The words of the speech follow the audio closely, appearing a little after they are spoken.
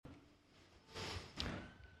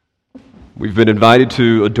We've been invited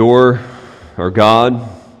to adore our God.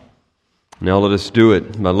 Now let us do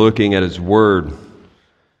it by looking at His Word.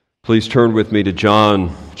 Please turn with me to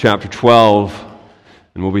John chapter 12,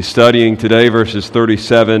 and we'll be studying today verses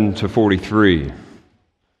 37 to 43.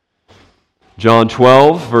 John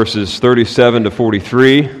 12, verses 37 to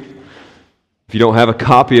 43. If you don't have a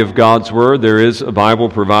copy of God's Word, there is a Bible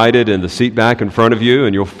provided in the seat back in front of you,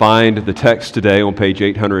 and you'll find the text today on page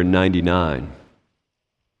 899.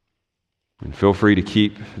 And feel free to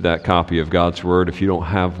keep that copy of God's Word. If you don't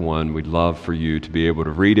have one, we'd love for you to be able to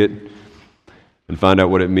read it and find out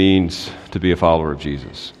what it means to be a follower of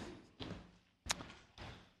Jesus.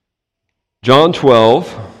 John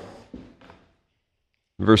 12,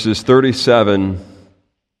 verses 37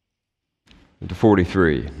 to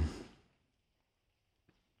 43.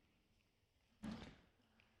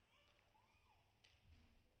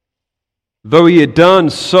 Though he had done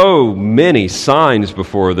so many signs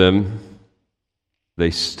before them, they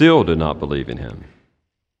still did not believe in him.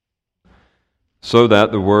 So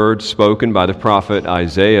that the word spoken by the prophet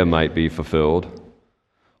Isaiah might be fulfilled.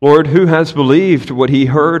 Lord, who has believed what he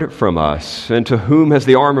heard from us, and to whom has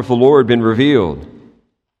the arm of the Lord been revealed?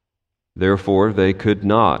 Therefore they could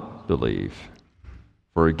not believe.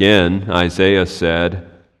 For again Isaiah said,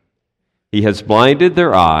 He has blinded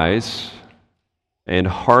their eyes and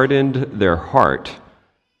hardened their heart,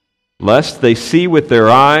 lest they see with their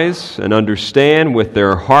eyes and understand with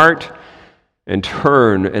their heart and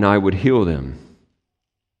turn, and I would heal them.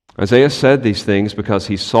 Isaiah said these things because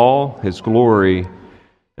he saw his glory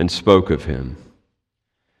and spoke of him.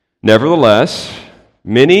 Nevertheless,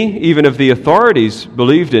 many, even of the authorities,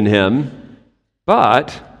 believed in him,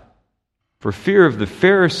 but for fear of the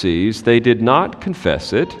Pharisees, they did not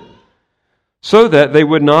confess it, so that they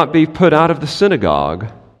would not be put out of the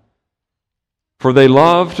synagogue. For they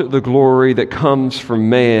loved the glory that comes from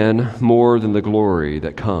man more than the glory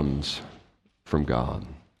that comes from God.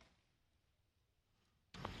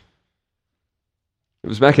 It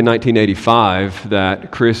was back in 1985 that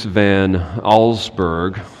Chris Van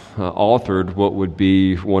Allsburg authored what would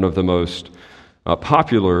be one of the most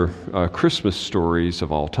popular Christmas stories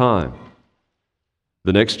of all time.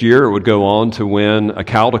 The next year it would go on to win a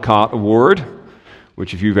Caldecott Award,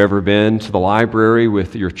 which if you've ever been to the library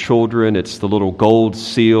with your children, it's the little gold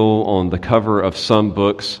seal on the cover of some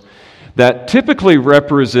books that typically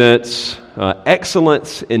represents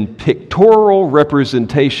excellence in pictorial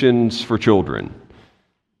representations for children.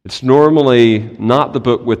 It's normally not the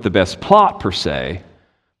book with the best plot per se,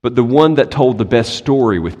 but the one that told the best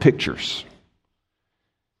story with pictures.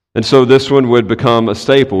 And so this one would become a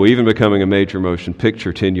staple, even becoming a major motion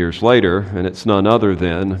picture 10 years later, and it's none other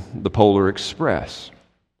than The Polar Express.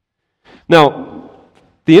 Now,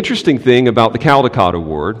 the interesting thing about the Caldecott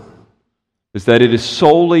Award is that it is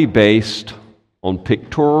solely based on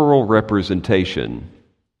pictorial representation,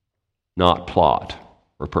 not plot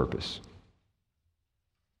or purpose.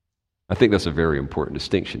 I think that's a very important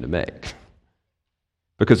distinction to make.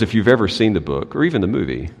 Because if you've ever seen the book, or even the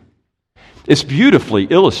movie, it's beautifully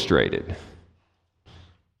illustrated,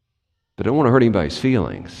 but I don't want to hurt anybody's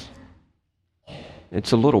feelings.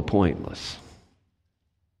 It's a little pointless.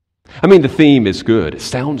 I mean, the theme is good. It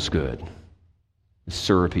sounds good. It's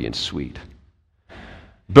syrupy and sweet.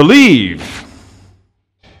 Believe.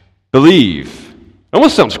 Believe.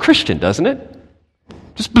 Almost sounds Christian, doesn't it?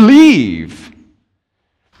 Just believe.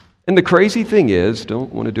 And the crazy thing is,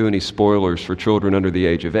 don't want to do any spoilers for children under the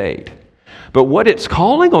age of 8, but what it's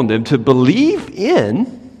calling on them to believe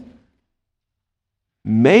in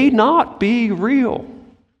may not be real.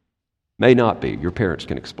 May not be. Your parents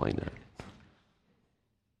can explain that.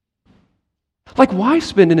 Like, why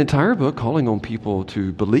spend an entire book calling on people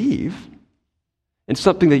to believe in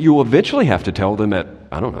something that you will eventually have to tell them at,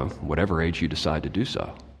 I don't know, whatever age you decide to do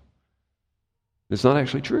so? It's not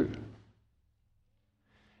actually true.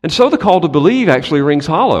 And so the call to believe actually rings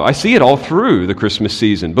hollow. I see it all through the Christmas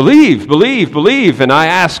season. Believe, believe, believe. And I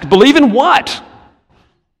ask, believe in what?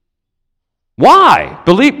 Why?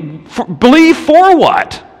 Believe for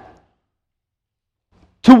what?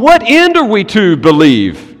 To what end are we to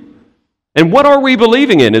believe? And what are we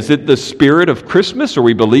believing in? Is it the spirit of Christmas? Are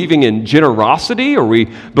we believing in generosity? Are we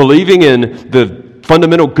believing in the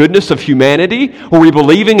fundamental goodness of humanity? Are we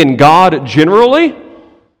believing in God generally?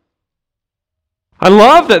 I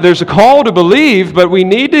love that there's a call to believe, but we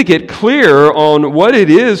need to get clear on what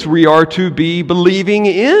it is we are to be believing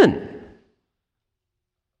in.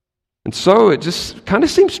 And so it just kind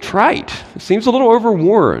of seems trite. It seems a little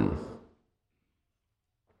overworn.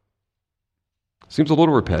 It seems a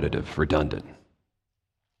little repetitive, redundant.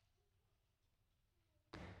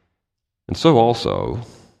 And so also,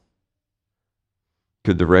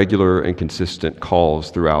 could the regular and consistent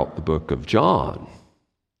calls throughout the book of John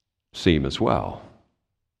seem as well?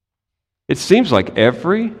 It seems like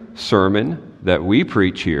every sermon that we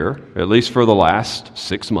preach here, at least for the last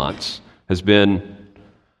 6 months, has been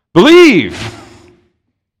believe.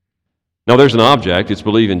 Now there's an object, it's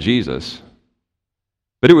believe in Jesus.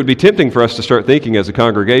 But it would be tempting for us to start thinking as a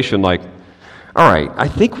congregation like, all right, I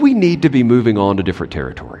think we need to be moving on to different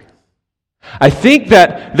territory. I think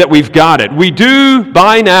that we've got it. We do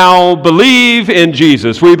by now believe in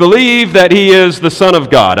Jesus. We believe that He is the Son of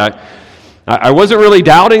God. I wasn't really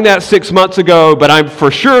doubting that 6 months ago, but I'm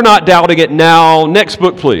for sure not doubting it now. Next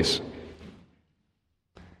book, please.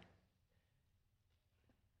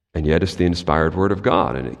 And yet it's the inspired Word of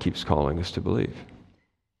God, and it keeps calling us to believe.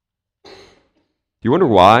 Do you wonder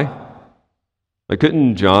why?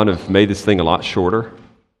 Couldn't John have made this thing a lot shorter?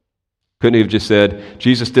 Couldn't he have just said,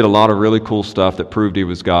 Jesus did a lot of really cool stuff that proved He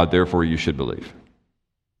was God, therefore you should believe.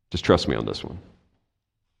 Just trust me on this one.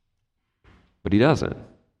 But He doesn't.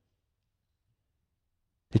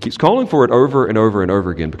 He keeps calling for it over and over and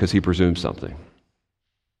over again because He presumes something.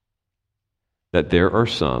 That there are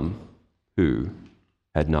some who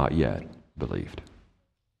had not yet believed.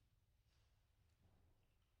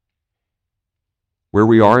 Where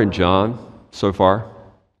we are in John so far,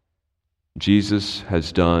 Jesus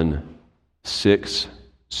has done 6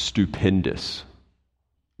 stupendous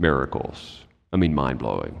miracles. I mean,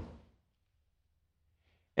 mind-blowing.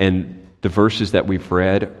 And the verses that we've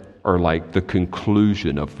read are like the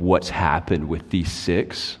conclusion of what's happened with these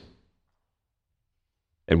 6.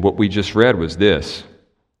 And what we just read was this.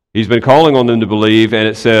 He's been calling on them to believe, and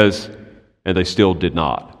it says, and they still did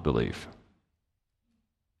not believe.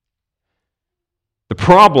 The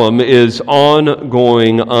problem is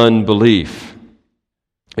ongoing unbelief.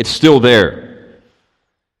 It's still there.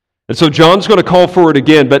 And so John's going to call for it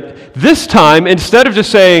again, but this time, instead of just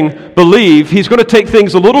saying believe, he's going to take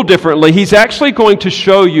things a little differently. He's actually going to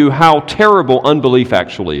show you how terrible unbelief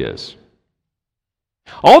actually is.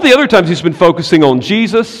 All the other times he's been focusing on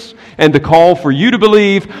Jesus and the call for you to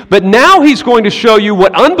believe, but now he's going to show you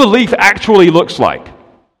what unbelief actually looks like.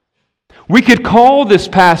 We could call this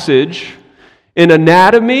passage an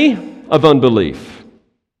anatomy of unbelief.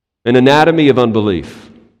 An anatomy of unbelief.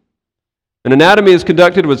 An anatomy is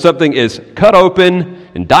conducted when something is cut open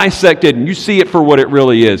and dissected, and you see it for what it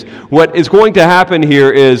really is. What is going to happen here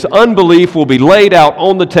is unbelief will be laid out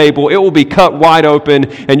on the table, it will be cut wide open,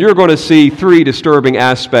 and you're going to see 3 disturbing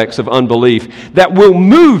aspects of unbelief that will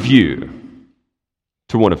move you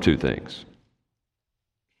to one of 2 things.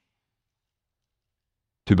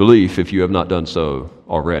 To belief, if you have not done so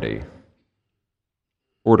already,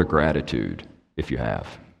 or to gratitude, if you have.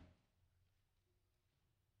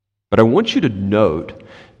 But I want you to note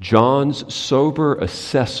John's sober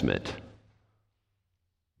assessment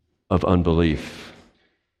of unbelief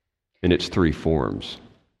in its 3 forms.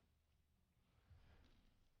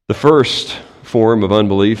 The first form of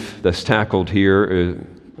unbelief that's tackled here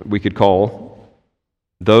we could call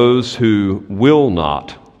those who will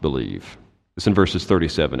not believe. It's in verses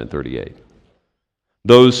 37 and 38.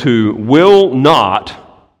 Those who will not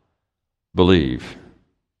believe.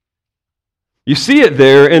 You see it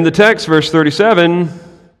there in the text, verse 37.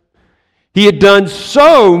 He had done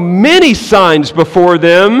so many signs before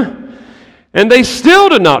them, and they still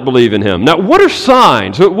did not believe in Him. Now, what are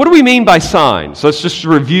signs? What do we mean by signs? Let's just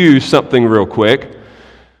review something real quick.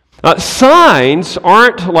 Signs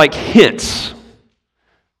aren't like hints.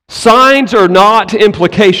 Signs are not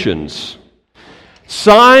implications.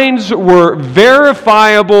 Signs were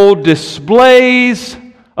verifiable displays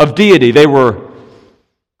of deity. They were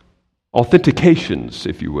authentications,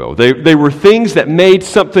 if you will. They were things that made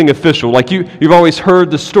something official. Like you've always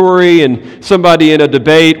heard the story and somebody in a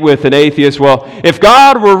debate with an atheist, well, if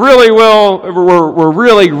God were really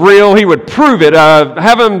real, He would prove it.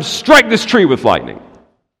 Have Him strike this tree with lightning.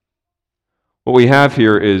 What we have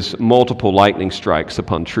here is multiple lightning strikes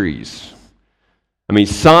upon trees. I mean,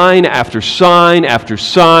 sign after sign after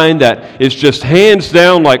sign that is just hands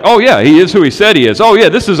down like, oh yeah, He is who He said He is. Oh yeah,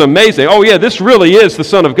 this is amazing. Oh yeah, this really is the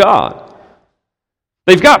Son of God.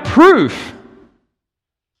 They've got proof.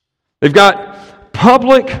 They've got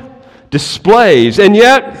public displays, and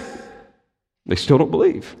yet they still don't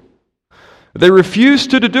believe. They refuse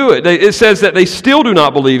to do it. It says that they still do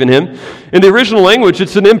not believe in Him. In the original language,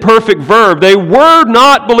 it's an imperfect verb. They were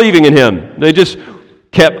not believing in Him. They just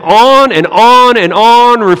kept on and on and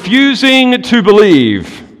on, refusing to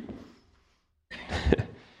believe.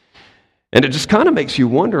 And it just kind of makes you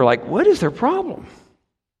wonder, like, what is their problem?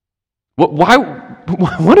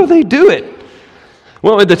 Why do they do it?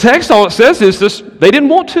 Well, in the text, all it says is this: they didn't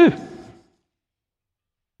want to.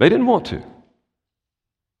 They didn't want to.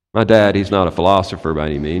 My dad, he's not a philosopher by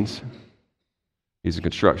any means. He's a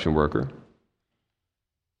construction worker.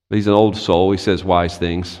 But he's an old soul. He says wise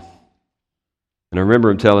things. And I remember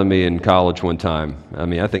him telling me in college one time,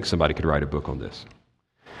 I think somebody could write a book on this.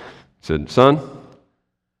 He said, son,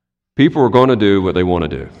 people are going to do what they want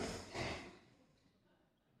to do.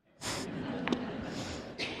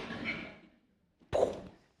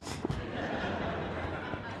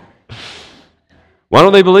 Why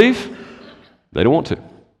don't they believe? They don't want to.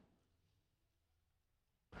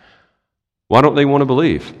 Why don't they want to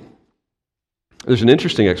believe? There's an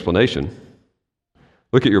interesting explanation.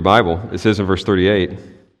 Look at your Bible. It says in verse 38,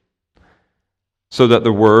 so that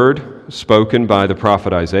the word spoken by the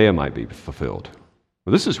prophet Isaiah might be fulfilled.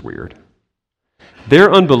 Well, this is weird. Their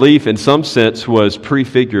unbelief in some sense was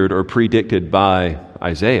prefigured or predicted by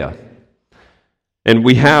Isaiah. And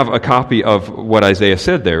we have a copy of what Isaiah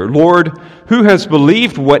said there. Lord, who has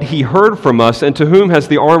believed what he heard from us, and to whom has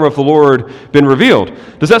the arm of the Lord been revealed?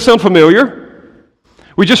 Does that sound familiar?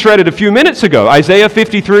 We just read it a few minutes ago. Isaiah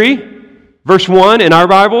 53, verse 1 in our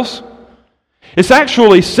Bibles. It's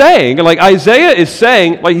actually saying, like Isaiah is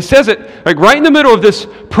saying, like he says it like right in the middle of this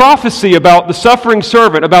prophecy about the suffering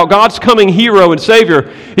servant, about God's coming hero and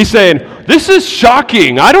savior. He's saying, this is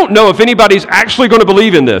shocking. I don't know if anybody's actually going to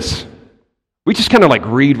believe in this. We just kind of like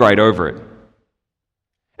read right over it.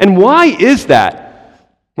 And why is that?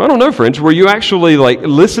 I don't know, friends. Were you actually like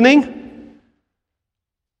listening?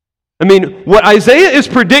 I mean, what Isaiah is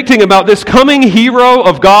predicting about this coming hero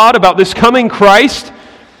of God, about this coming Christ,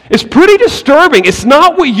 is pretty disturbing. It's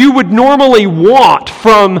not what you would normally want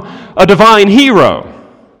from a divine hero.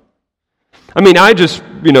 I mean, I just,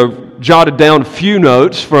 jotted down a few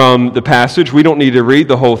notes from the passage. We don't need to read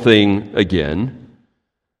the whole thing again.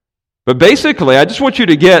 But basically, I just want you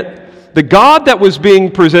to get the God that was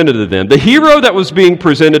being presented to them, the hero that was being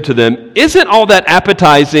presented to them, isn't all that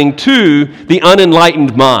appetizing to the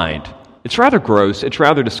unenlightened mind. It's rather gross. It's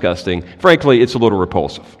rather disgusting. Frankly, it's a little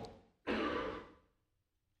repulsive.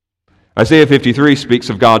 Isaiah 53 speaks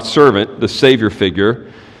of God's servant, the Savior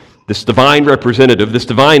figure, this divine representative, this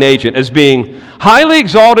divine agent, as being highly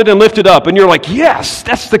exalted and lifted up. And you're like, yes,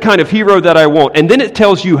 that's the kind of hero that I want. And then it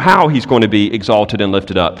tells you how he's going to be exalted and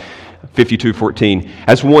lifted up. 52:14,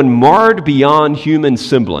 as one marred beyond human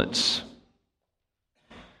semblance.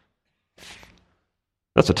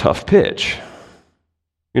 That's a tough pitch.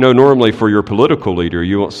 Normally for your political leader,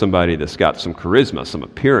 you want somebody that's got some charisma, some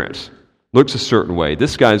appearance, looks a certain way.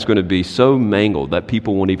 This guy's going to be so mangled that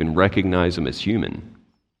people won't even recognize him as human.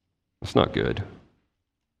 That's not good.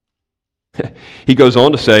 He goes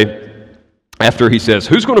on to say, after he says,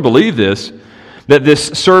 who's going to believe this? That this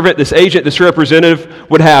servant, this agent, this representative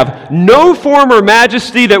would have no form or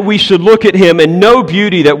majesty that we should look at him, and no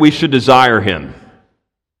beauty that we should desire him.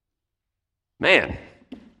 Man,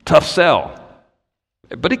 tough sell.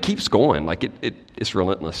 But it keeps going, like it's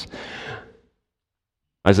relentless.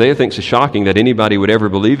 Isaiah thinks it's shocking that anybody would ever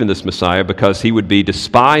believe in this Messiah because he would be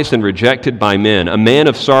despised and rejected by men, a man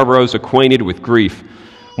of sorrows, acquainted with grief,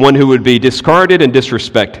 one who would be discarded and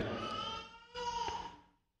disrespected.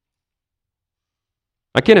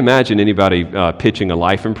 I can't imagine anybody pitching a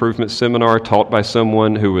life improvement seminar taught by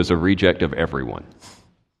someone who was a reject of everyone.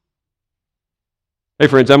 Hey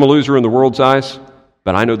friends, I'm a loser in the world's eyes,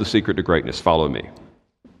 but I know the secret to greatness. Follow me.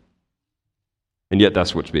 And yet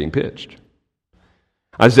that's what's being pitched.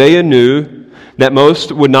 Isaiah knew that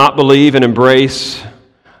most would not believe and embrace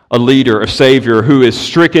a leader, a savior who is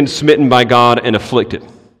stricken, smitten by God, and afflicted.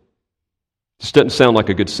 This doesn't sound like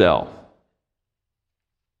a good sell.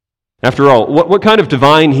 After all, what kind of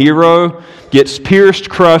divine hero gets pierced,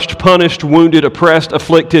 crushed, punished, wounded, oppressed,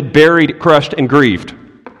 afflicted, buried, crushed, and grieved?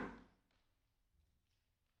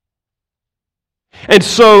 And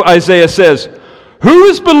so Isaiah says, who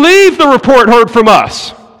has believed the report heard from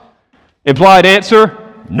us? Implied answer,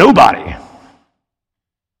 nobody.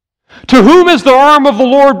 To whom has the arm of the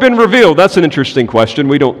Lord been revealed? That's an interesting question.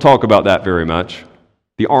 We don't talk about that very much.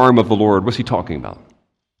 The arm of the Lord, what's he talking about?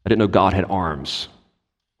 I didn't know God had arms.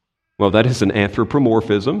 Well, that is an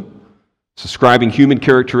anthropomorphism. It's ascribing human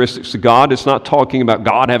characteristics to God. It's not talking about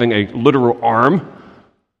God having a literal arm.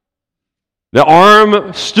 The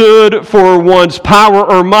arm stood for one's power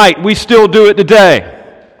or might. We still do it today.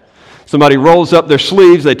 Somebody rolls up their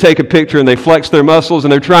sleeves, they take a picture, and they flex their muscles,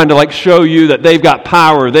 and they're trying to show you that they've got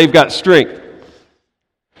power, they've got strength.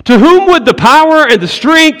 To whom would the power and the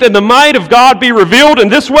strength and the might of God be revealed in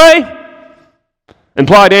this way?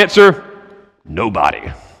 Implied answer,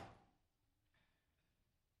 nobody.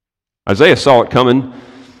 Isaiah saw it coming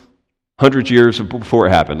hundreds of years before it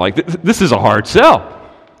happened. This is a hard sell.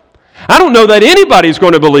 I don't know that anybody's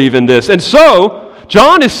going to believe in this. And so,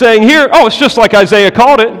 John is saying here, it's just like Isaiah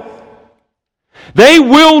called it. They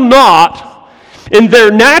will not, in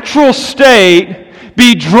their natural state,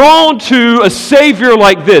 be drawn to a Savior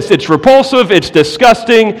like this. It's repulsive, it's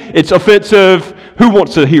disgusting, it's offensive. Who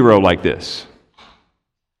wants a hero like this?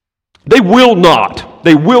 They will not.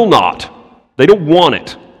 They will not. They don't want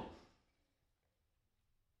it.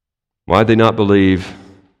 Why did they not believe?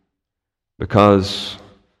 Because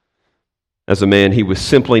as a man, he was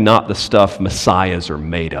simply not the stuff Messiahs are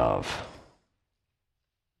made of.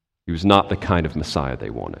 He was not the kind of Messiah they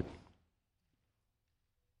wanted.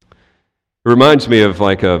 It reminds me of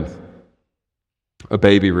like a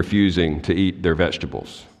baby refusing to eat their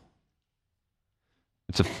vegetables.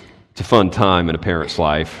 It's a fun time in a parent's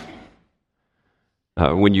life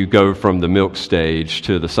when you go from the milk stage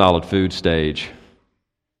to the solid food stage,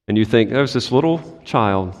 and you think, there's this little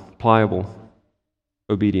child, pliable,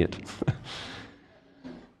 obedient.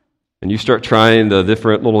 And you start trying the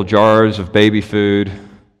different little jars of baby food,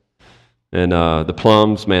 and the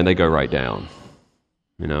plums, man, they go right down.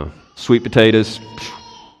 Sweet potatoes.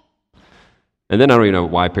 And then I don't even know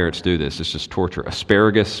why parents do this. It's just torture.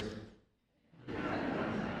 Asparagus.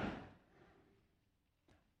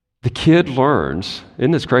 The kid learns,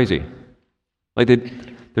 isn't this crazy?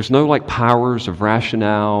 There's no powers of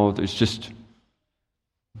rationale.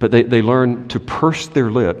 But they learn to purse their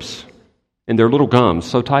lips and their little gums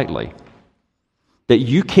so tightly that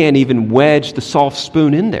you can't even wedge the soft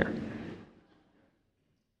spoon in there.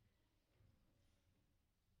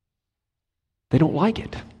 They don't like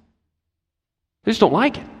it. They just don't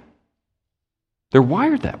like it. They're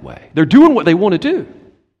wired that way. They're doing what they want to do.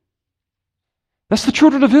 That's the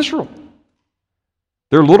children of Israel.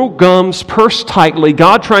 Their little gums pursed tightly,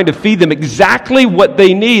 God trying to feed them exactly what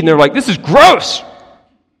they need. And they're like, this is gross.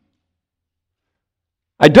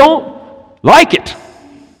 I don't like it.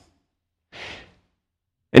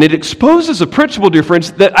 And it exposes a principle, dear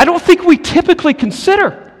friends, that I don't think we typically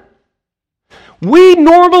consider. We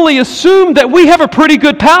normally assume that we have a pretty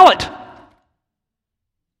good palate.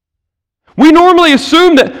 We normally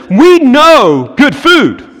assume that we know good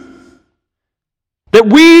food. That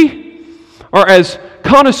we are, as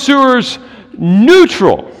connoisseurs,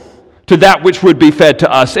 neutral to that which would be fed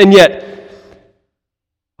to us. And yet,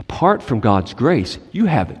 apart from God's grace, you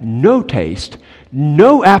have no taste,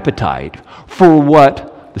 no appetite for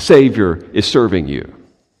what the Savior is serving you.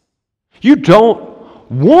 You don't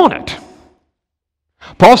want it.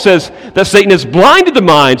 Paul says that Satan has blinded the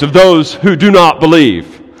minds of those who do not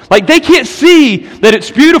believe. They can't see that it's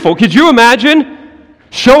beautiful. Could you imagine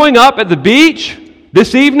showing up at the beach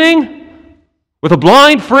this evening with a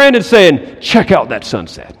blind friend and saying, check out that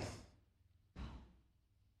sunset?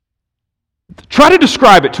 Try to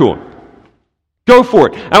describe it to him. Go for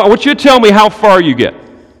it. I want you to tell me how far you get.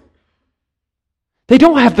 They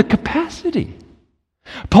don't have the capacity.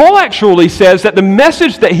 Paul actually says that the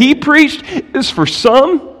message that he preached is for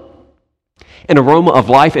some an aroma of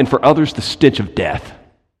life and for others the stench of death.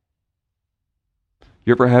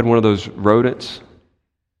 You ever had one of those rodents?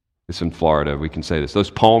 It's in Florida, we can say this. Those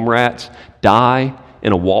palm rats die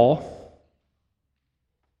in a wall.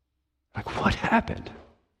 What happened?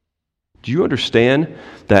 Do you understand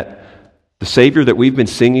that the Savior that we've been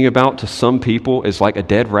singing about to some people is like a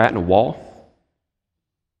dead rat in a wall?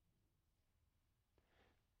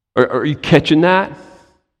 Are you catching that?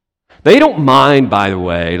 They don't mind, by the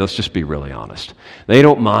way, let's just be really honest. They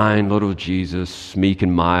don't mind little Jesus, meek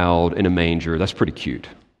and mild, in a manger. That's pretty cute.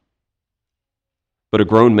 But a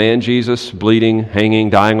grown man Jesus, bleeding, hanging,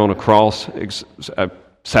 dying on a cross,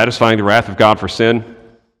 satisfying the wrath of God for sin,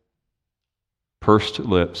 pursed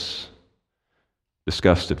lips,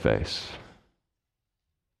 disgusted face.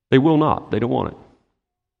 They will not. They don't want it.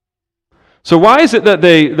 So why is it that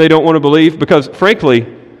they don't want to believe? Because,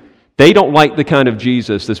 frankly, they don't like the kind of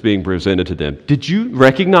Jesus that's being presented to them. Did you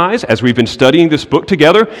recognize, as we've been studying this book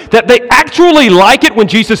together, that they actually like it when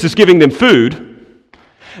Jesus is giving them food?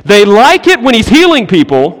 They like it when he's healing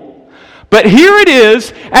people. But here it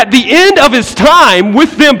is, at the end of his time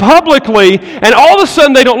with them publicly, and all of a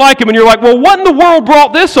sudden they don't like him, and you're like, well, what in the world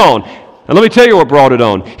brought this on? And let me tell you what brought it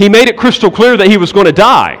on. He made it crystal clear that he was going to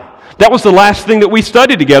die. That was the last thing that we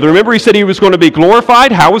studied together. Remember, he said he was going to be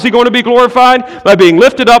glorified. How was he going to be glorified? By being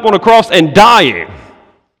lifted up on a cross and dying.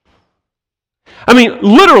 I mean,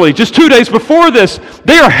 literally, just 2 days before this,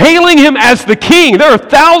 they are hailing him as the king. There are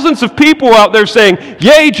thousands of people out there saying,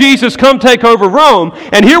 yay, Jesus, come take over Rome.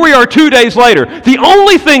 And here we are 2 days later. The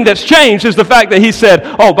only thing that's changed is the fact that he said,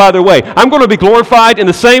 oh, by the way, I'm going to be glorified in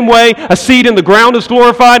the same way a seed in the ground is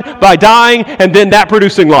glorified, by dying and then that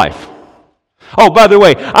producing life. Oh, by the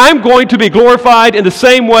way, I'm going to be glorified in the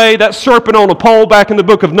same way that serpent on a pole back in the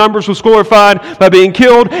book of Numbers was glorified by being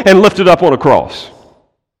killed and lifted up on a cross.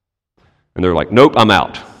 And they're like, nope, I'm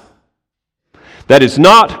out. That is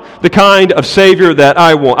not the kind of Savior that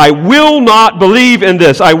I want. I will not believe in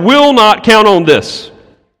this. I will not count on this.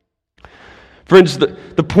 Friends,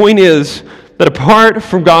 the point is that apart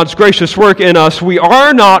from God's gracious work in us, we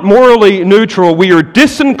are not morally neutral. We are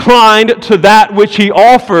disinclined to that which He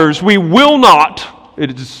offers. We will not.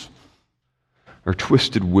 It is our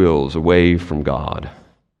twisted wills away from God.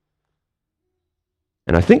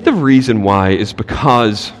 And I think the reason why is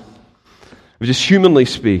because, just humanly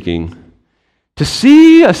speaking, to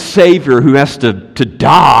see a Savior who has to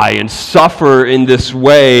die and suffer in this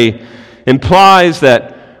way implies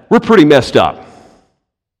that we're pretty messed up.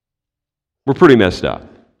 We're pretty messed up.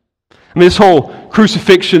 I mean, this whole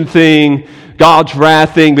crucifixion thing, God's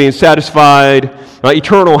wrath thing, being satisfied,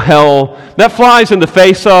 eternal hell, that flies in the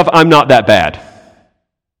face of, I'm not that bad.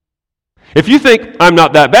 If you think I'm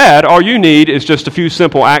not that bad, all you need is just a few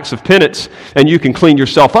simple acts of penance and you can clean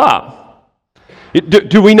yourself up.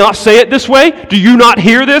 Do we not say it this way? Do you not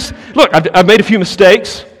hear this? Look, I've made a few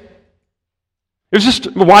mistakes. It was just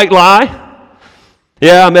a white lie.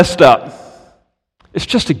 Yeah, I messed up. It's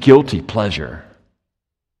just a guilty pleasure.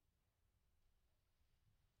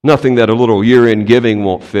 Nothing that a little year-end giving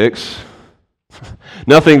won't fix.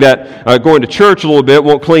 Nothing that going to church a little bit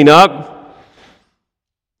won't clean up.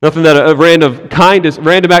 Nothing that a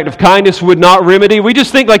random act of kindness would not remedy. We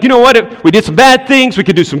just think like, you know what, if we did some bad things, we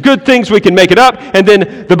could do some good things, we can make it up. And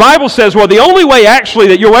then the Bible says, well, the only way actually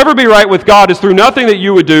that you'll ever be right with God is through nothing that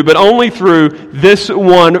you would do, but only through this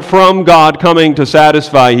one from God coming to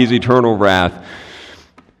satisfy His eternal wrath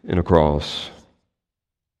in a cross.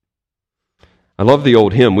 I love the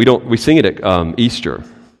old hymn. We sing it at Easter.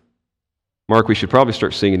 Mark, we should probably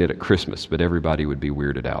start singing it at Christmas, but everybody would be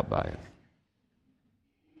weirded out by it.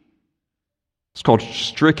 It's called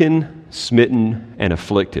Stricken, Smitten, and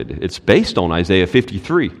Afflicted. It's based on Isaiah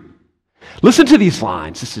 53. Listen to these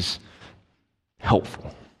lines. This is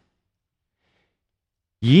helpful.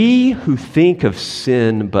 Ye who think of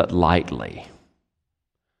sin but lightly,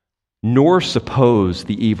 nor suppose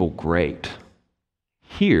the evil great,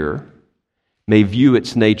 here may view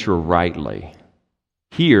its nature rightly.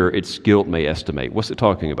 Here its guilt may estimate. What's it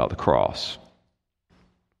talking about? The cross.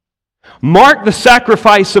 Mark the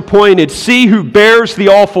sacrifice appointed. See who bears the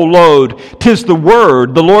awful load. 'Tis the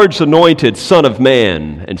Word, the Lord's anointed, Son of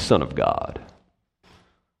Man and Son of God.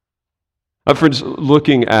 Friends,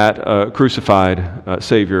 looking at a crucified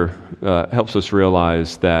Savior helps us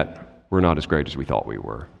realize that we're not as great as we thought we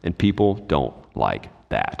were. And people don't like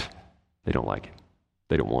that. They don't like it.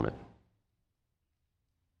 They don't want it.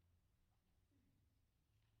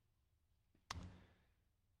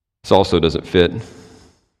 This also doesn't fit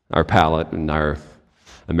our palate and our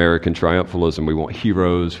American triumphalism. We want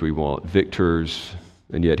heroes, we want victors,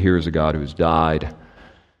 and yet here's a God who's died.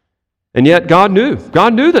 And yet God knew.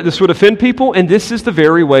 God knew that this would offend people, and this is the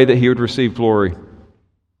very way that He would receive glory.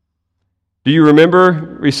 Do you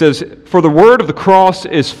remember? He says, for the word of the cross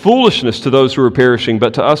is foolishness to those who are perishing,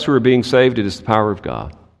 but to us who are being saved, it is the power of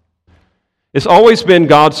God. It's always been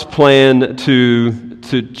God's plan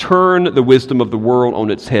to turn the wisdom of the world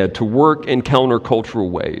on its head, to work in countercultural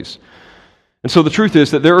ways. And so the truth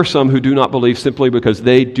is that there are some who do not believe simply because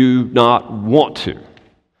they do not want to.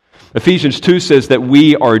 Ephesians 2 says that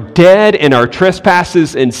we are dead in our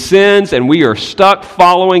trespasses and sins, and we are stuck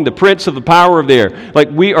following the prince of the power of the air. Like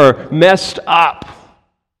we are messed up.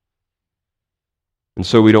 And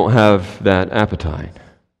so we don't have that appetite.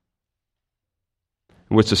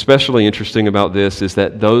 And what's especially interesting about this is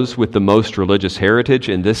that those with the most religious heritage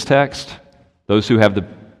in this text, those who have the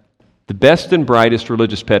best and brightest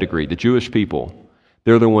religious pedigree, the Jewish people,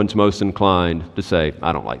 they're the ones most inclined to say,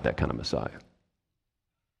 I don't like that kind of Messiah.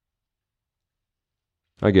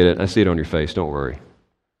 I get it. I see it on your face. Don't worry.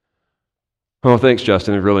 Oh, thanks,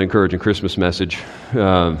 Justin. A really encouraging Christmas message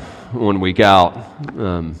 1 week out.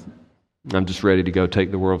 I'm just ready to go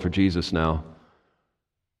take the world for Jesus now.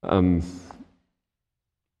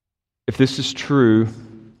 If this is true,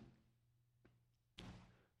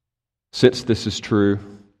 since this is true,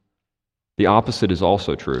 the opposite is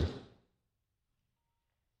also true.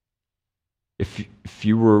 If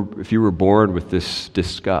you were born with this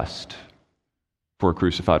disgust for a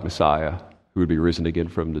crucified Messiah who would be risen again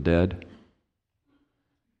from the dead,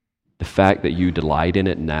 the fact that you delight in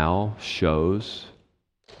it now shows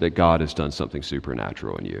that God has done something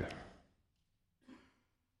supernatural in you.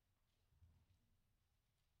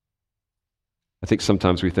 I think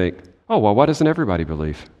sometimes we think, oh, well, why doesn't everybody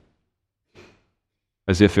believe?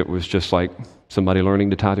 as if it was just like somebody learning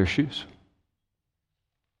to tie their shoes.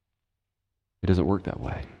 It doesn't work that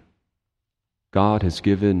way. God has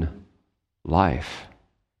given life.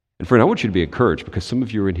 And friend, I want you to be encouraged, because some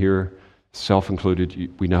of you are in here,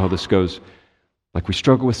 self-included, we know how this goes. Like, we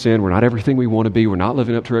struggle with sin. We're not everything we want to be. We're not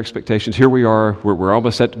living up to our expectations. Here we are. We're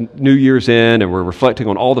almost at New Year's end, and we're reflecting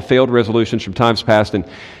on all the failed resolutions from times past. And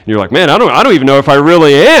you're like, man, I don't even know if I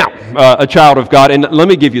really am a child of God. And let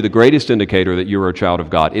me give you the greatest indicator that you are a child of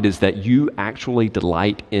God. It is that you actually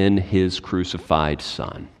delight in His crucified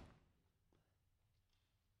Son.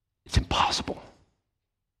 It's impossible.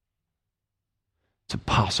 It's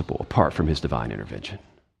impossible apart from His divine intervention.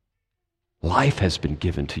 Life has been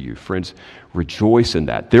given to you. Friends, rejoice in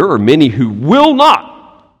that. There are many who will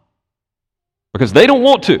not, because they don't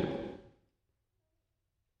want to.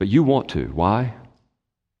 But you want to. Why?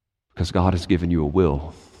 Because God has given you a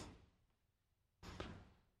will.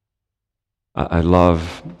 I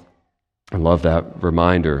love that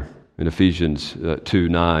reminder in Ephesians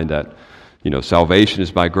 2:9 that, salvation is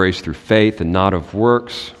by grace through faith and not of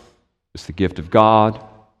works. It's the gift of God,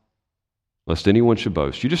 lest anyone should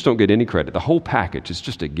boast. You just don't get any credit. The whole package is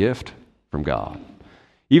just a gift from God.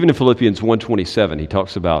 Even in Philippians 1:27, he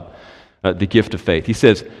talks about the gift of faith. He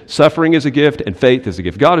says, suffering is a gift and faith is a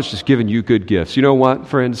gift. God has just given you good gifts. You know what,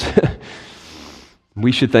 friends?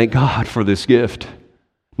 We should thank God for this gift.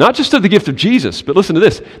 Not just of the gift of Jesus, but listen to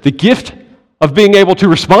this, the gift of being able to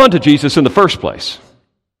respond to Jesus in the first place.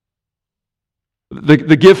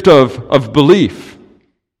 The gift of belief.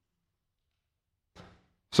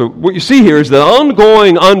 So what you see here is the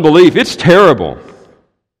ongoing unbelief. It's terrible.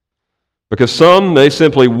 Because some, they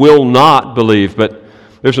simply will not believe. But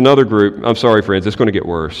there's another group. I'm sorry, friends, it's going to get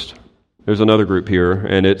worse. There's another group here,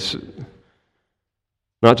 and it's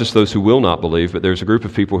not just those who will not believe, but there's a group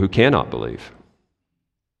of people who cannot believe.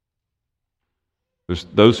 There's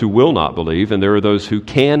those who will not believe, and there are those who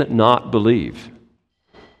cannot believe.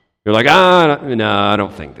 You're like, no, I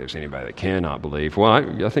don't think there's anybody that cannot believe. Well,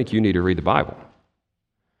 I think you need to read the Bible.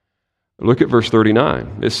 Look at verse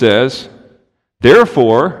 39. It says,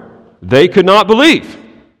 therefore, they could not believe.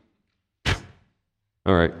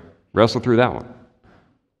 All right, wrestle through that one.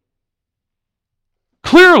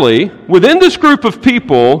 Clearly, within this group of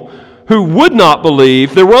people who would not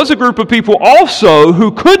believe, there was a group of people also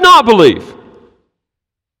who could not believe.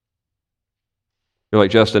 You're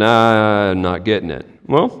like, Justin, I'm not getting it.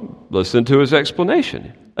 Well, listen to his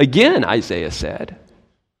explanation. Again, Isaiah said.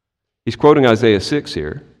 He's quoting Isaiah 6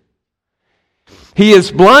 here. He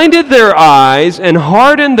has blinded their eyes and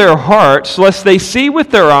hardened their hearts, lest they see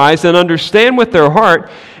with their eyes and understand with their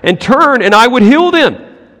heart, and turn, and I would heal them.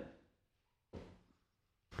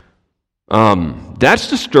 That's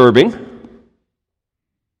disturbing.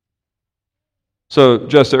 So,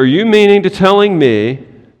 Justin, are you meaning to tell me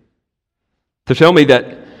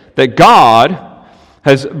that God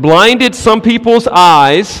has blinded some people's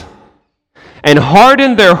eyes and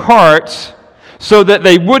hardened their hearts so that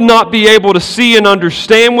they would not be able to see and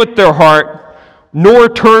understand with their heart, nor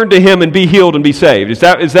turn to Him and be healed and be saved? Is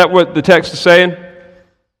that what the text is saying?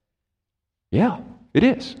 Yeah, it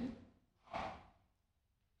is.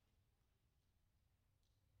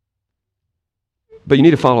 But you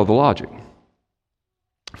need to follow the logic.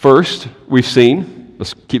 First, we've seen,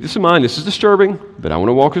 let's keep this in mind, this is disturbing, but I want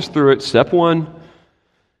to walk us through it. Step one,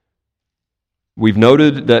 we've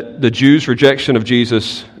noted that the Jews' rejection of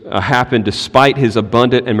Jesus happened despite His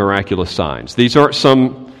abundant and miraculous signs. These aren't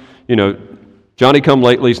some,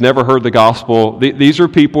 Johnny-come-latelys, never heard the gospel. These are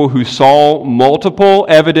people who saw multiple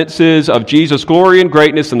evidences of Jesus' glory and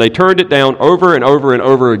greatness, and they turned it down over and over and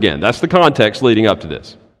over again. That's the context leading up to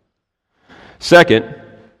this. Second,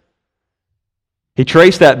 he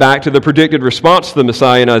traced that back to the predicted response to the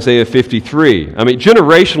Messiah in Isaiah 53. I mean,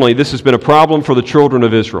 generationally, this has been a problem for the children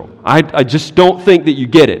of Israel. I just don't think that you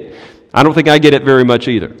get it. I don't think I get it very much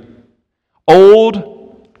either.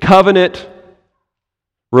 Old covenant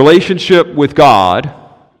relationship with God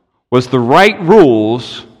was the right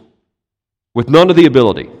rules with none of the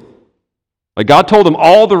ability. Like, God told them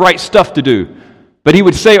all the right stuff to do, but He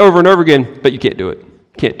would say over and over again, but you can't do it.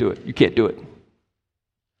 Can't do it. You can't do it.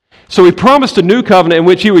 So He promised a new covenant in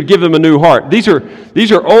which He would give them a new heart. These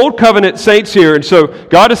are old covenant saints here, and so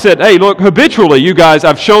God has said, hey, look, habitually, you guys,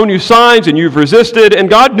 I've shown you signs and you've resisted, and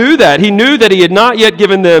God knew that. He knew that He had not yet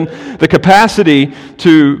given them the capacity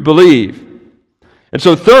to believe. And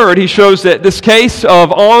so third, He shows that this case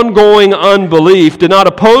of ongoing unbelief did not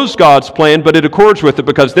oppose God's plan, but it accords with it,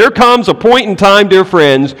 because there comes a point in time, dear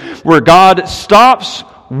friends, where God stops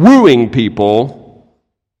wooing people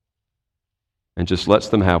and just lets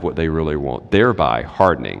them have what they really want, thereby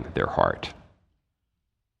hardening their heart.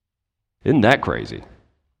 Isn't that crazy?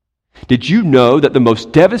 Did you know that the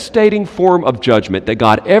most devastating form of judgment that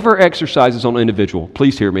God ever exercises on an individual,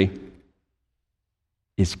 please hear me,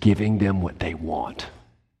 is giving them what they want?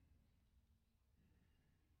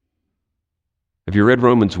 Have you read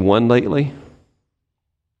Romans 1 lately?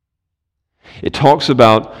 It talks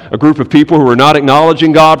about a group of people who were not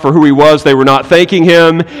acknowledging God for who He was. They were not thanking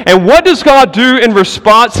Him. And what does God do in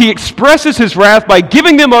response? He expresses His wrath by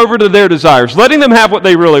giving them over to their desires, letting them have what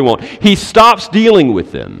they really want. He stops dealing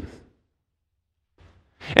with them.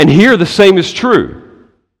 And here the same is true.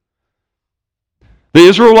 The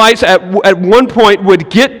Israelites at one point would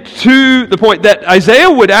get to the point that Isaiah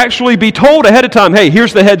would actually be told ahead of time, hey,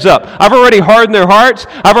 here's the heads up. I've already hardened their hearts.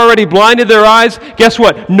 I've already blinded their eyes. Guess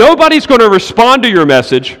what? Nobody's going to respond to your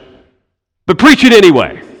message, but preach it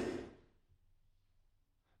anyway.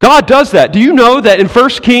 God does that. Do you know that in 1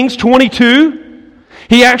 Kings 22,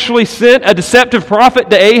 He actually sent a deceptive prophet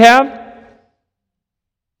to Ahab?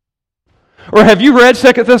 Or have you read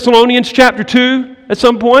 2 Thessalonians chapter 2 at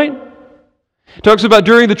some point? It talks about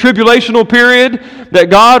during the tribulational period that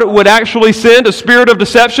God would actually send a spirit of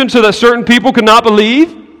deception so that certain people could not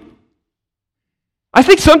believe. I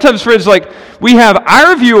think sometimes, friends, like we have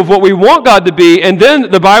our view of what we want God to be, and then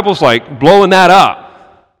the Bible's like blowing that up.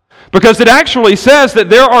 Because it actually says that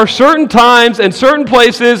there are certain times and certain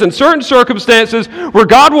places and certain circumstances where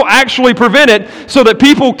God will actually prevent it so that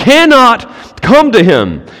people cannot come to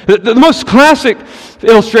Him. The most classic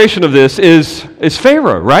illustration of this is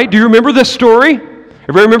Pharaoh, right? Do you remember this story?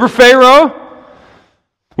 Everybody remember Pharaoh?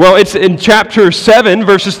 Well, it's in chapter 7,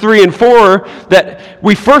 verses 3 and 4, that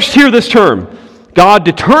we first hear this term. God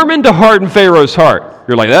determined to harden Pharaoh's heart.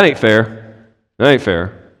 You're like, that ain't fair. That ain't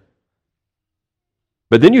fair.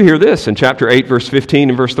 But then you hear this in chapter 8, verse 15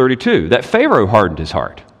 and verse 32, that Pharaoh hardened his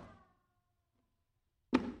heart.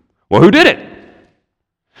 Well, who did it?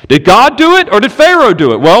 Did God do it or did Pharaoh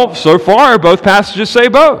do it? Well, so far, both passages say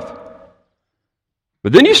both.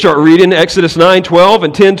 But then you start reading Exodus 9:12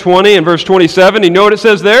 and 10:20 and verse 27. You know what it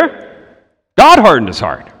says there? God hardened his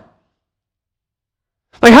heart.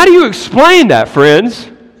 Like, how do you explain that, friends?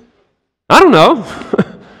 I don't know.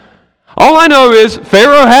 All I know is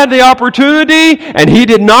Pharaoh had the opportunity and he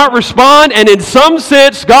did not respond. And in some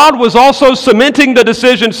sense, God was also cementing the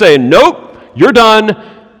decision, saying, nope, you're done.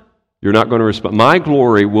 You're not going to respond. My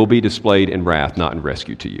glory will be displayed in wrath, not in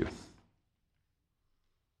rescue to you.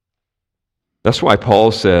 That's why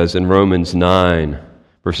Paul says in Romans 9,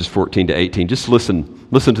 verses 14 to 18, just listen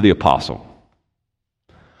to the apostle.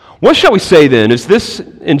 What shall we say then? Is this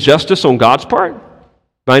injustice on God's part?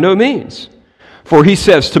 By no means. For he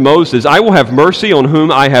says to Moses, I will have mercy on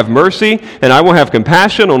whom I have mercy, and I will have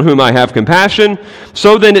compassion on whom I have compassion.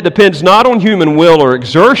 So then it depends not on human will or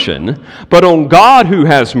exertion, but on God who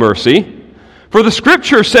has mercy. For the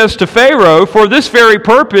Scripture says to Pharaoh, for this very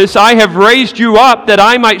purpose I have raised you up, that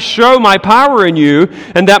I might show my power in you,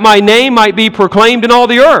 and that my name might be proclaimed in all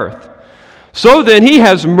the earth. So then he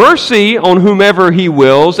has mercy on whomever he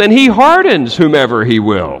wills, and he hardens whomever he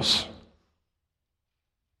wills.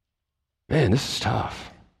 Man, this is tough.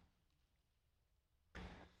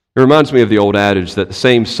 It reminds me of the old adage that the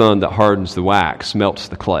same sun that hardens the wax melts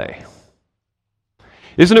the clay.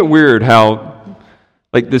 Isn't it weird how,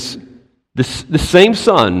 like the same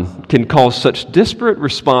sun can cause such disparate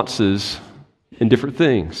responses in different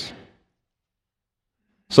things?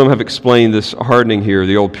 Some have explained this hardening here.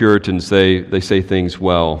 The old Puritans, they say things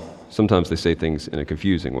well. Sometimes they say things in a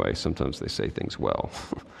confusing way. Sometimes they say things well.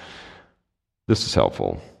 This is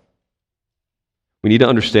helpful. We need to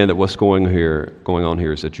understand that what's going on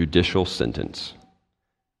here is a judicial sentence.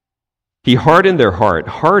 He hardened their heart.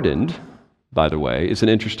 Hardened, by the way, is an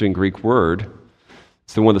interesting Greek word.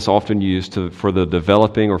 It's the one that's often used for the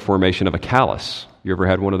developing or formation of a callus. You ever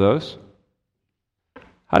had one of those?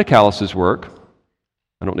 How do calluses work?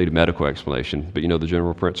 I don't need a medical explanation, but you know the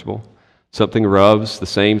general principle. Something rubs the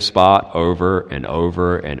same spot over and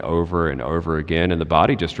over and over and over again, and the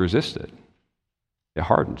body just resists it. It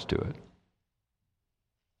hardens to it.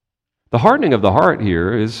 The hardening of the heart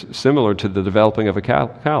here is similar to the developing of a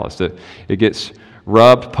callus. It gets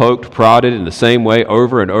rubbed, poked, prodded in the same way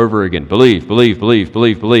over and over again. Believe, believe, believe,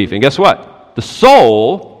 believe, believe. And guess what? The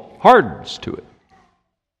soul hardens to it.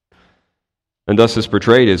 And thus is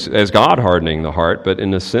portrayed as God hardening the heart, but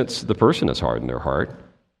in a sense, the person has hardened their heart.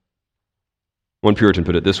 One Puritan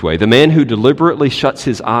put it this way: the man who deliberately shuts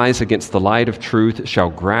his eyes against the light of truth shall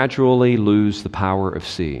gradually lose the power of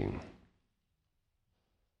seeing.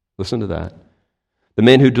 Listen to that. The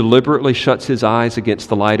man who deliberately shuts his eyes against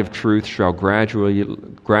the light of truth shall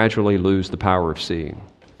gradually lose the power of seeing.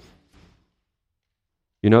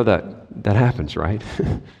 You know that happens, right?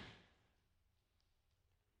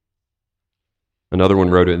 Another one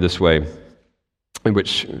wrote it this way, in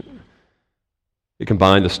which it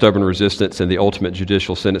combined the stubborn resistance and the ultimate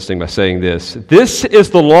judicial sentencing by saying this: "This is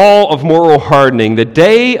the law of moral hardening. The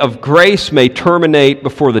day of grace may terminate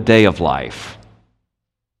before the day of life."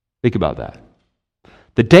 Think about that.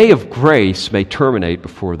 The day of grace may terminate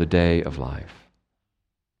before the day of life.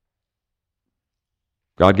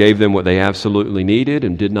 God gave them what they absolutely needed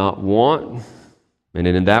and did not want, and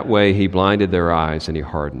in that way He blinded their eyes and He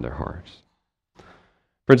hardened their hearts.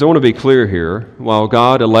 Friends, I want to be clear here. While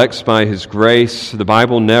God elects by His grace, the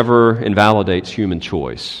Bible never invalidates human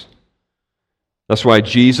choice. That's why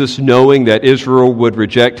Jesus, knowing that Israel would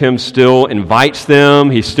reject Him, still invites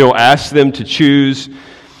them. He still asks them to choose.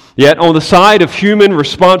 Yet on the side of human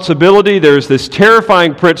responsibility, there's this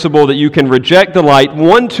terrifying principle that you can reject the light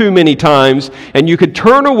one too many times, and you can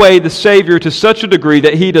turn away the Savior to such a degree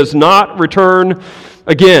that He does not return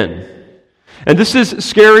again. And this is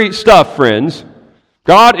scary stuff, friends.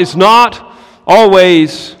 God is not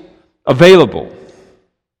always available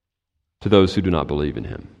to those who do not believe in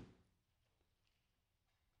Him.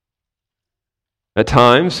 At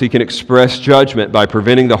times, He can express judgment by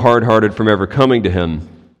preventing the hard-hearted from ever coming to Him,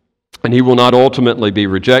 and He will not ultimately be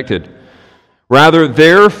rejected. Rather,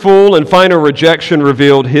 their full and final rejection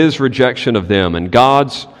revealed His rejection of them, and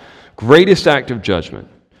God's greatest act of judgment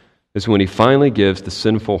is when He finally gives the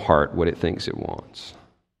sinful heart what it thinks it wants.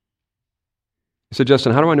 You said,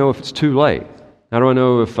 "Justin, how do I know if it's too late? How do I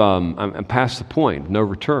know if I'm past the point, no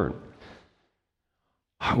return?"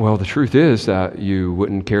 Well, the truth is that you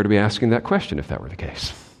wouldn't care to be asking that question if that were the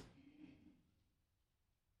case.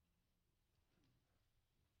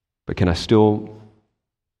 But can I still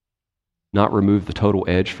not remove the total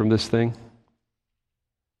edge from this thing?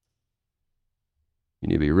 You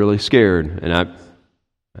need to be really scared. And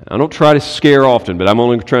I don't try to scare often, but I'm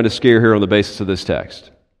only trying to scare here on the basis of this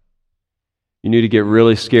text. You need to get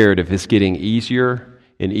really scared if it's getting easier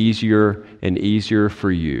and easier and easier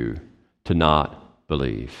for you to not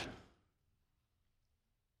believe.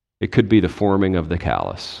 It could be the forming of the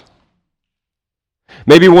callus.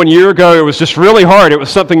 Maybe 1 year ago it was just really hard. It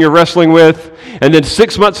was something you're wrestling with. And then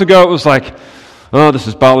 6 months ago it was like, oh, this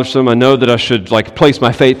is bothersome. I know that I should place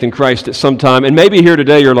my faith in Christ at some time. And maybe here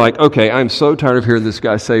today you're like, okay, I'm so tired of hearing this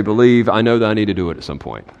guy say believe. I know that I need to do it at some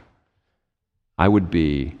point. I would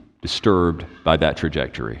be disturbed by that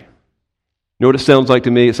trajectory. You know what it sounds like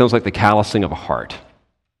to me? It sounds like the callousing of a heart.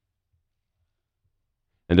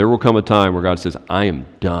 And there will come a time where God says, I am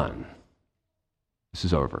done. This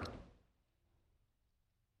is over.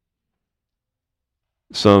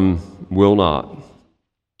 Some will not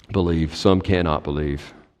believe. Some cannot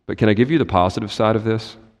believe. But can I give you the positive side of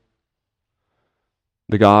this?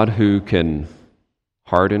 The God who can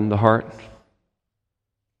harden the heart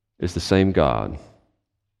is the same God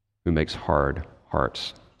who makes hard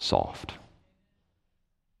hearts soft.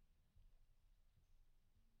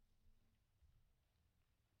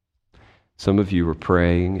 Some of you are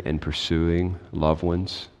praying and pursuing loved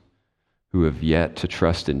ones who have yet to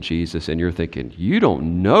trust in Jesus, and you're thinking, you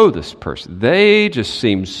don't know this person. They just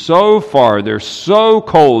seem so far. They're so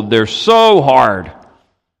cold. They're so hard.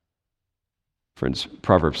 Friends,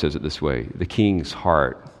 Proverbs says it this way: the king's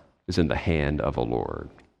heart is in the hand of the Lord.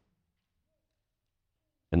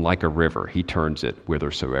 And like a river, He turns it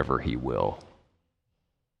whithersoever He will.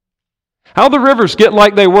 How the rivers get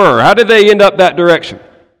like they were? How did they end up that direction?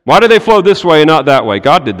 Why did they flow this way and not that way?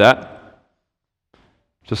 God did that.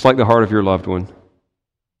 Just like the heart of your loved one.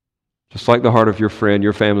 Just like the heart of your friend,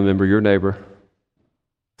 your family member, your neighbor.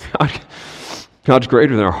 God's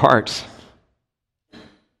greater than our hearts.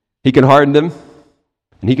 He can harden them,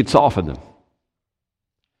 and He can soften them.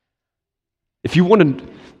 If you want to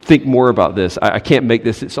think more about this, I can't make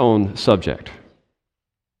this its own subject.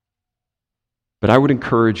 But I would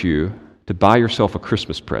encourage you to buy yourself a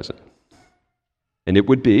Christmas present. And it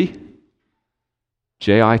would be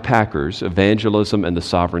J.I. Packer's Evangelism and the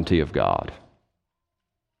Sovereignty of God.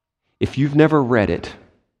 If you've never read it,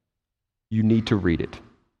 you need to read it.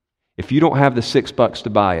 If you don't have the $6 to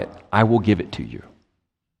buy it, I will give it to you.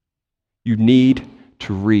 You need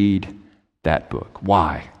to read that book.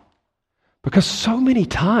 Why? Because so many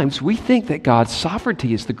times we think that God's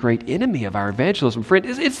sovereignty is the great enemy of our evangelism. Friend,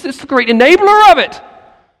 it's the great enabler of it.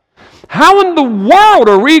 How in the world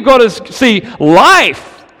are we going to see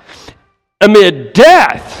life amid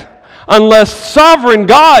death unless sovereign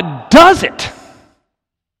God does it?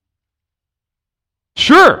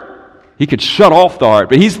 Sure, He could shut off the heart,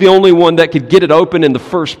 but He's the only one that could get it open in the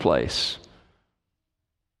first place.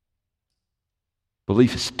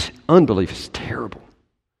 Unbelief is terrible.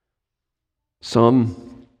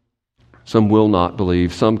 Some will not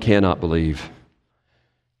believe, some cannot believe.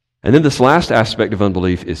 And then this last aspect of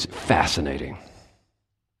unbelief is fascinating.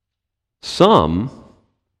 Some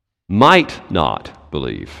might not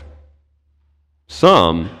believe.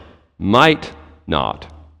 Some might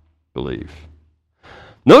not believe.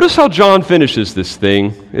 Notice how John finishes this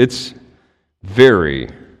thing. It's very,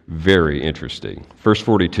 very interesting. Verse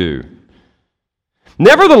 42.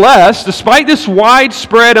 Nevertheless, despite this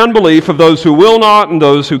widespread unbelief of those who will not and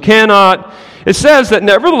those who cannot, it says that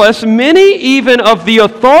nevertheless, many even of the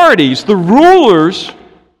authorities, the rulers,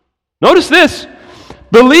 notice this,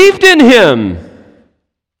 believed in him.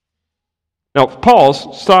 Now,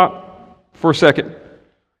 pause, stop for a second.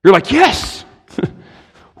 You're like, yes!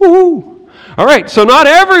 Woo! All right, so not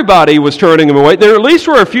everybody was turning him away. There at least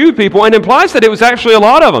were a few people, and it implies that it was actually a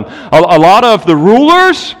lot of them. A lot of the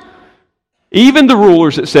rulers, even the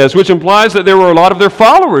rulers, it says, which implies that there were a lot of their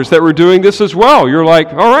followers that were doing this as well. You're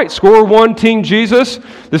like, all right, score one, Team Jesus.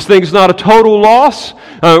 This thing's not a total loss.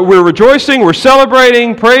 We're rejoicing, we're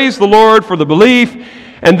celebrating, praise the Lord for the belief.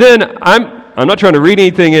 And then, I'm not trying to read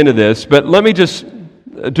anything into this, but let me just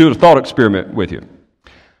do a thought experiment with you.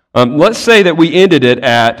 Let's say that we ended it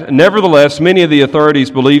at, nevertheless, many of the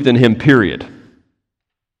authorities believed in him, period.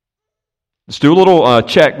 Let's do a little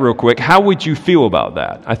check real quick. How would you feel about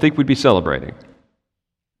that? I think we'd be celebrating.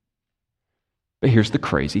 But here's the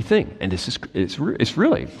crazy thing, and it's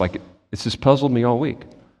really, like, it's just puzzled me all week.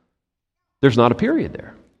 There's not a period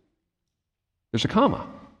there. There's a comma.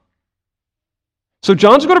 So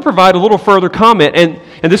John's going to provide a little further comment, and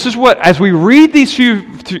this is what, as we read these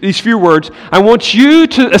few words, I want you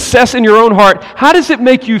to assess in your own heart, how does it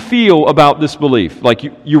make you feel about this belief? Like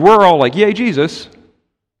you were all like, yay, Jesus.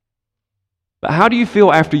 But how do you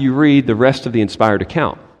feel after you read the rest of the inspired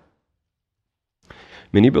account?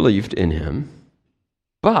 Many believed in him,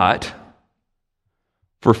 but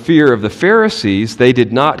for fear of the Pharisees, they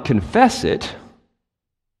did not confess it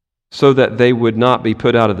so that they would not be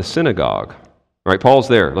put out of the synagogue. All right, Paul's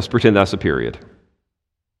there. Let's pretend that's a period.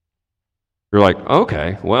 You're like,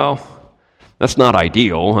 okay, well, that's not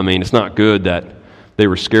ideal. I mean, it's not good that they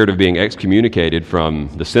were scared of being excommunicated from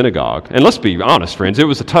the synagogue. And let's be honest, friends, it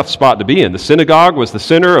was a tough spot to be in. The synagogue was the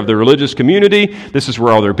center of the religious community. This is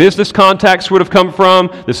where all their business contacts would have come from.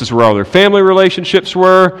 This is where all their family relationships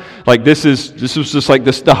were. Like this was just like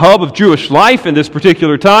the hub of Jewish life in this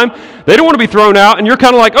particular time. They don't want to be thrown out, and you're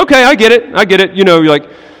kind of like, okay, I get it. You know, you're like,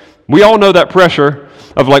 we all know that pressure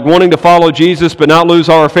of like wanting to follow Jesus but not lose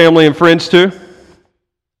all our family and friends too.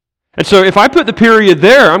 And so if I put the period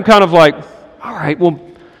there, I'm kind of like, all right, well,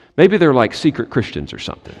 maybe they're like secret Christians or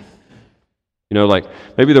something. You know, like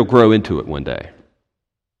maybe they'll grow into it one day.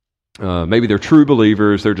 Maybe they're true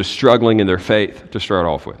believers. They're just struggling in their faith to start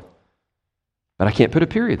off with. But I can't put a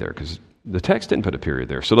period there because the text didn't put a period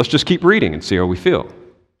there. So let's just keep reading and see how we feel.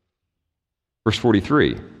 Verse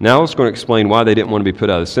 43. Now it's going to explain why they didn't want to be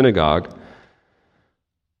put out of the synagogue.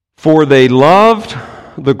 For they loved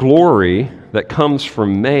the glory that comes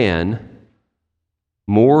from man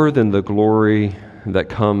more than the glory that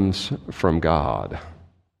comes from God.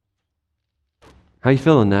 How you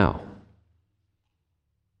feeling now?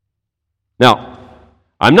 Now,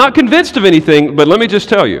 I'm not convinced of anything, but let me just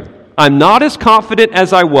tell you, I'm not as confident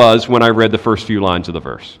as I was when I read the first few lines of the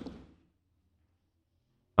verse.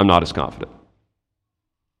 I'm not as confident.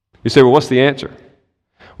 You say, well, what's the answer?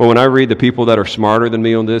 Well, when I read the people that are smarter than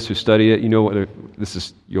me on this, who study it, you know what?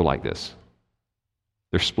 You'll like this.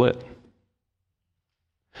 They're split.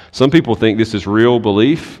 Some people think this is real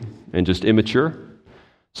belief and just immature.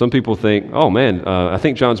 Some people think, oh man, I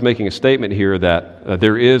think John's making a statement here that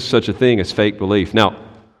there is such a thing as fake belief. Now,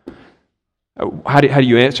 how do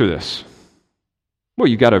you answer this? Well,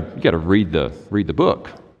 you got to read the book.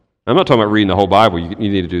 I'm not talking about reading the whole Bible. You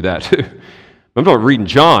need to do that too. I'm talking about reading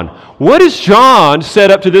John. What has John said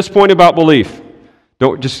up to this point about belief?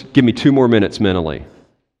 Don't just give me 2 more minutes mentally.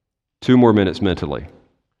 2 more minutes mentally.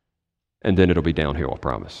 And then it'll be downhill, I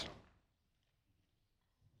promise.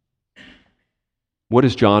 What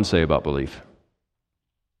does John say about belief?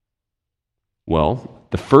 Well,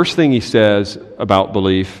 the first thing he says about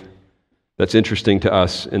belief that's interesting to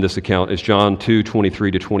us in this account is John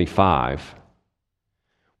 2:23-25.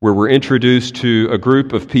 Where we're introduced to a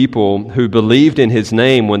group of people who believed in his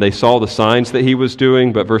name when they saw the signs that he was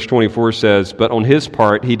doing. But verse 24 says, but on his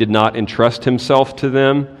part, he did not entrust himself to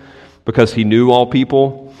them because he knew all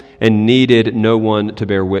people and needed no one to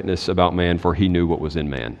bear witness about man, for he knew what was in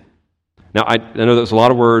man. Now, I know that's a lot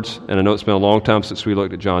of words, and I know it's been a long time since we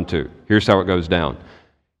looked at John 2. Here's how it goes down.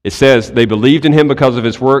 It says they believed in him because of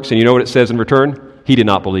his works, and you know what it says in return? He did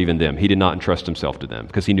not believe in them. He did not entrust himself to them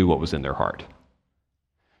because he knew what was in their heart.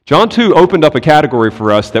 John 2 opened up a category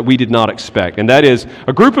for us that we did not expect, and that is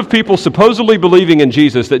a group of people supposedly believing in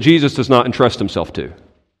Jesus that Jesus does not entrust himself to.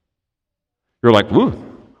 You're like, woo,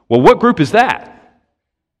 well, what group is that?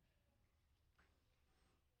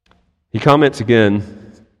 He comments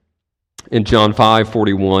again in John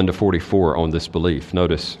 5:41 to 44 on this belief.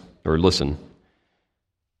 Notice, or listen.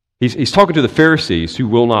 He's talking to the Pharisees who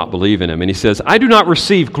will not believe in him, and he says, I do not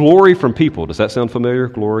receive glory from people. Does that sound familiar,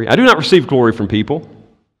 glory? I do not receive glory from people.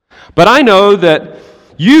 But I know that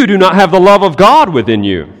you do not have the love of God within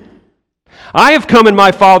you. I have come in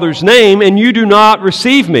my Father's name, and you do not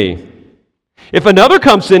receive me. If another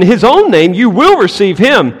comes in his own name, you will receive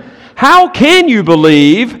him. How can you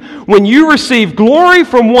believe when you receive glory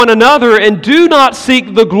from one another and do not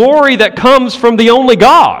seek the glory that comes from the only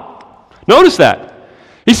God? Notice that.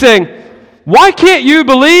 He's saying, why can't you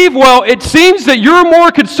believe? Well, it seems that you're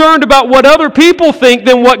more concerned about what other people think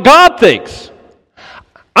than what God thinks.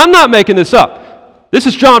 I'm not making this up. This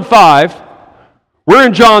is John 5. We're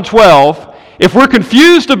in John 12. If we're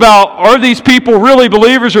confused about are these people really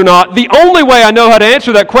believers or not, the only way I know how to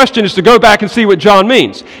answer that question is to go back and see what John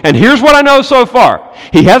means. And here's what I know so far.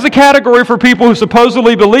 He has a category for people who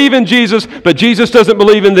supposedly believe in Jesus, but Jesus doesn't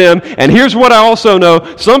believe in them. And here's what I also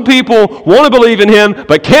know. Some people want to believe in him,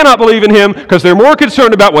 but cannot believe in him because they're more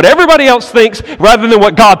concerned about what everybody else thinks rather than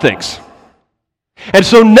what God thinks. And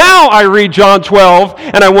so now I read John 12,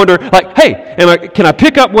 and I wonder, like, hey, can I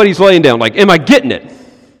pick up what he's laying down? Like, am I getting it?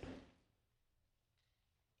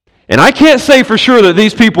 And I can't say for sure that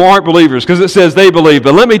these people aren't believers because it says they believe,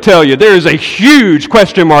 but let me tell you, there is a huge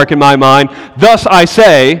question mark in my mind. Thus I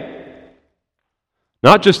say,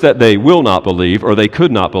 not just that they will not believe or they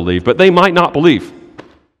could not believe, but they might not believe.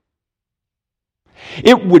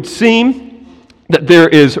 It would seem that there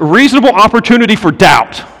is reasonable opportunity for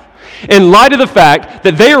doubt in light of the fact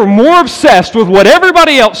that they are more obsessed with what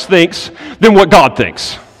everybody else thinks than what God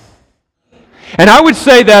thinks. And I would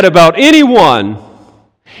say that about anyone,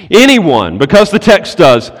 because the text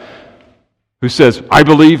does, who says, I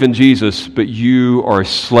believe in Jesus, but you are a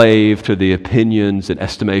slave to the opinions and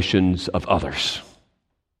estimations of others.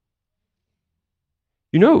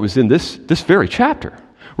 You know, it was in this very chapter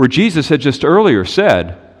where Jesus had just earlier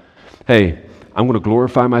said, hey, I'm going to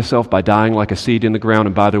glorify myself by dying like a seed in the ground.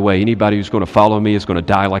 And by the way, anybody who's going to follow me is going to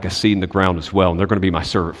die like a seed in the ground as well. And they're going to be my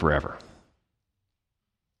servant forever.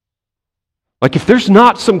 Like if there's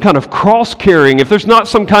not some kind of cross-carrying, if there's not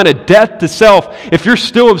some kind of death to self, if you're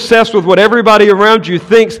still obsessed with what everybody around you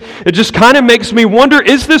thinks, it just kind of makes me wonder,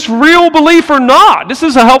 is this real belief or not? This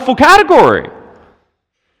is a helpful category.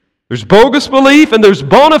 There's bogus belief and there's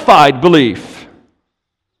bona fide belief.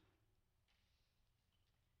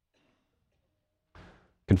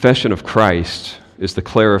 Confession of Christ is the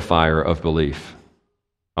clarifier of belief.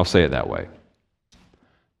 I'll say it that way.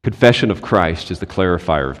 Confession of Christ is the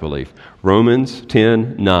clarifier of belief. Romans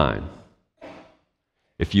 10:9.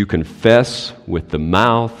 If you confess with the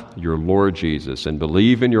mouth your Lord Jesus and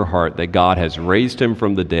believe in your heart that God has raised him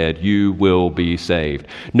from the dead, you will be saved.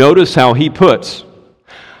 Notice how he puts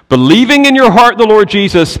believing in your heart the Lord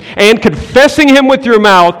Jesus and confessing him with your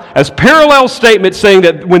mouth as parallel statements saying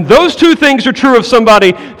that when those two things are true of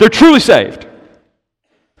somebody, they're truly saved.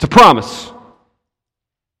 It's a promise.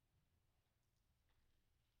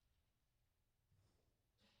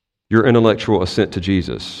 Your intellectual assent to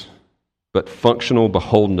Jesus, but functional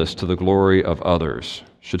beholdenness to the glory of others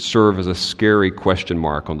should serve as a scary question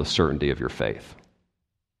mark on the certainty of your faith.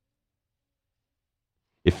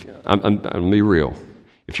 I'm going to be real.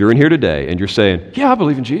 If you're in here today and you're saying, yeah, I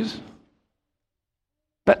believe in Jesus,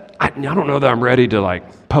 but I don't know that I'm ready to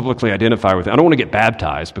publicly identify with it. I don't want to get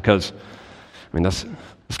baptized because, that's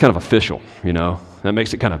kind of official, That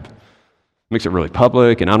makes it really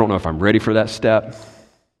public, and I don't know if I'm ready for that step.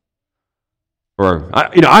 Or,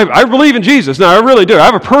 I believe in Jesus. No, I really do. I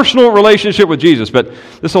have a personal relationship with Jesus, but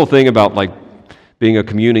this whole thing about being a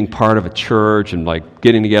communing part of a church and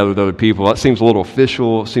getting together with other people, that seems a little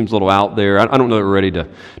official, seems a little out there. I don't know that we're ready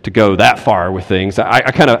to go that far with things.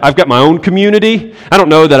 I've got my own community. I don't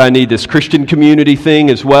know that I need this Christian community thing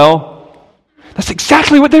as well. That's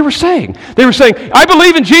exactly what they were saying. They were saying, I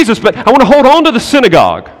believe in Jesus, but I want to hold on to the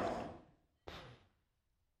synagogue.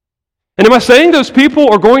 And am I saying those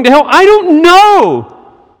people are going to hell? I don't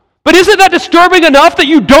know. But isn't that disturbing enough that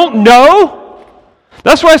you don't know?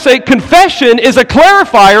 That's why I say confession is a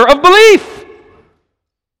clarifier of belief.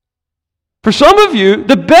 For some of you,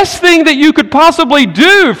 the best thing that you could possibly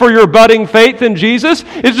do for your budding faith in Jesus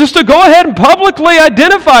is just to go ahead and publicly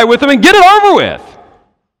identify with him and get it over with.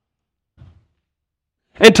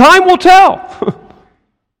 And time will tell.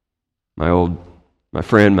 My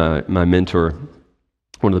friend, my mentor,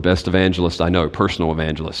 one of the best evangelists I know, personal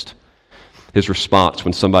evangelist. His response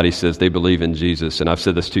when somebody says they believe in Jesus, and I've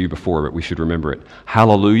said this to you before, but we should remember it,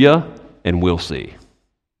 hallelujah, and we'll see.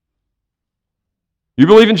 You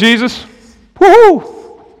believe in Jesus?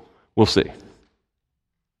 Woo-hoo! We'll see.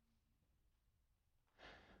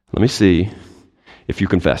 Let me see if you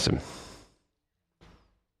confess Him.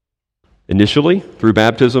 Initially, through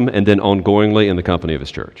baptism, and then ongoingly in the company of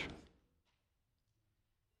His church.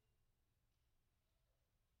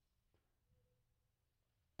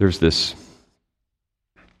 There's this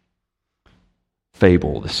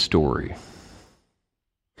fable, this story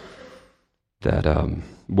that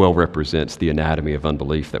well represents the anatomy of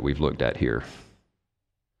unbelief that we've looked at here.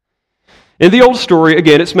 In the old story,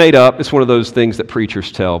 again, it's made up. It's one of those things that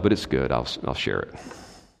preachers tell, but it's good. I'll share it.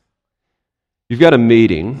 You've got a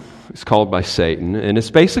meeting. It's called by Satan, and it's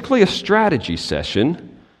basically a strategy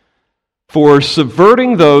session for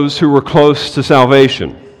subverting those who were close to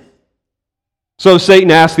salvation. So Satan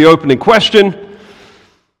asks the opening question,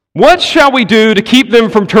 what shall we do to keep them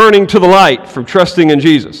from turning to the light, from trusting in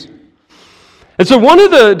Jesus? And so one of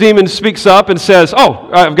the demons speaks up and says,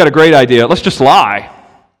 I've got a great idea. Let's just lie.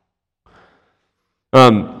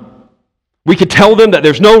 We could tell them that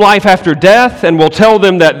there's no life after death, and we'll tell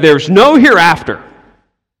them that there's no hereafter.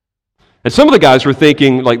 And some of the guys were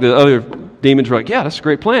thinking, like the other demons were like, yeah, that's a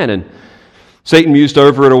great plan. And Satan mused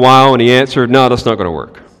over it a while, and he answered, no, that's not going to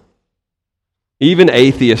work. Even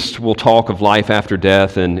atheists will talk of life after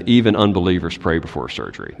death, and even unbelievers pray before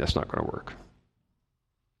surgery. That's not going to work.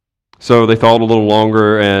 So they thought a little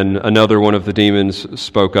longer, and another one of the demons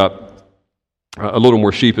spoke up a little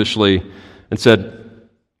more sheepishly and said,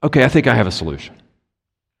 okay, I think I have a solution.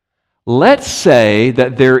 Let's say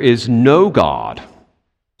that there is no God,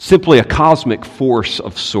 simply a cosmic force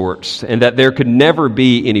of sorts, and that there could never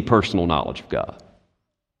be any personal knowledge of God.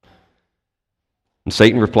 And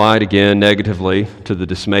Satan replied again negatively to the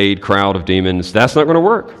dismayed crowd of demons, that's not going to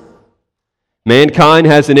work. Mankind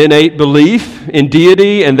has an innate belief in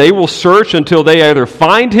deity, and they will search until they either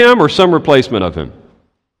find Him or some replacement of Him.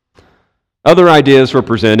 Other ideas were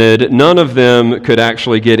presented. None of them could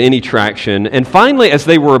actually get any traction. And finally, as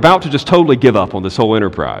they were about to just totally give up on this whole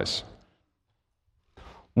enterprise,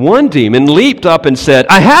 one demon leaped up and said,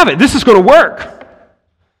 I have it. This is going to work.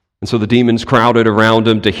 And so the demons crowded around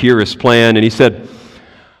him to hear his plan. And he said,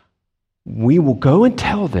 we will go and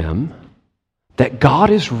tell them that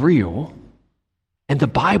God is real and the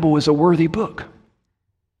Bible is a worthy book.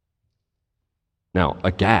 Now,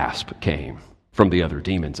 a gasp came from the other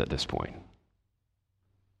demons at this point.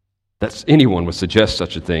 Anyone would suggest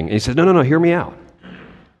such a thing. And he said, no, hear me out.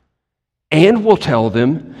 And we'll tell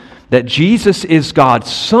them that Jesus is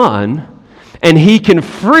God's Son and He can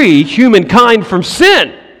free humankind from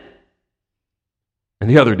sin. And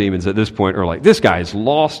the other demons at this point are like, this guy has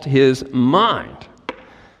lost his mind.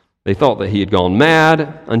 They thought that he had gone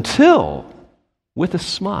mad until, with a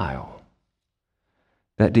smile,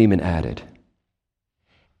 that demon added,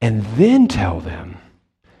 and then tell them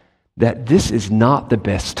that this is not the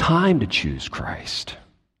best time to choose Christ.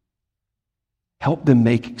 Help them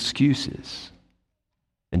make excuses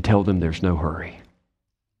and tell them there's no hurry.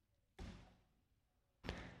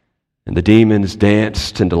 And the demons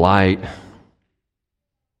danced in delight,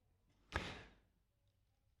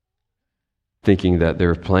 thinking that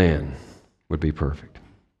their plan would be perfect.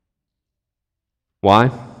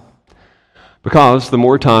 Why? Because the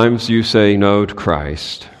more times you say no to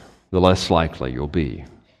Christ, the less likely you'll be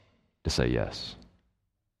to say yes.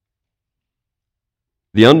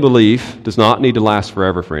 The unbelief does not need to last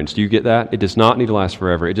forever, friends. Do you get that? It does not need to last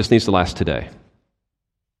forever. It just needs to last today.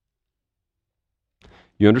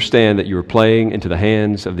 You understand that you are playing into the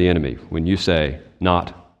hands of the enemy when you say,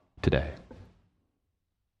 not today.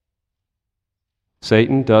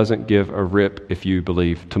 Satan doesn't give a rip if you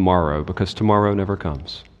believe tomorrow, because tomorrow never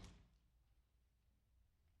comes.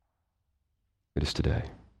 It is today.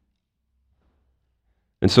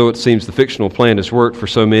 And so it seems the fictional plan has worked for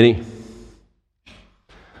so many.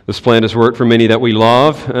 This plan has worked for many that we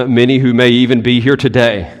love, many who may even be here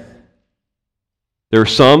today. There are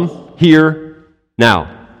some here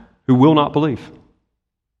now who will not believe.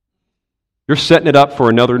 You're setting it up for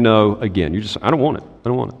another no again. I don't want it. I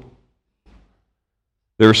don't want it.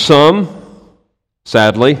 There are some,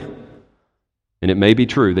 sadly, and it may be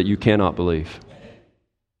true, that you cannot believe.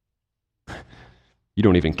 You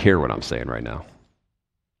don't even care what I'm saying right now.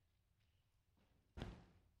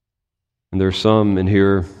 And there are some in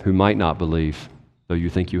here who might not believe, though you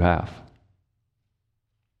think you have.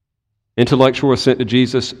 Intellectual assent to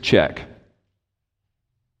Jesus, check.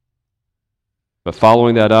 But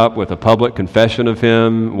following that up with a public confession of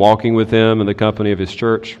Him, walking with Him in the company of His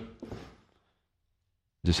church,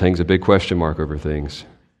 just hangs a big question mark over things.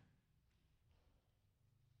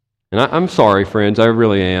 And I'm sorry, friends, I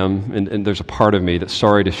really am, and there's a part of me that's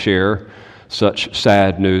sorry to share such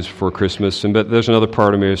sad news before Christmas, but there's another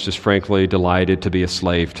part of me that's just frankly delighted to be a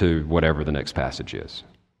slave to whatever the next passage is.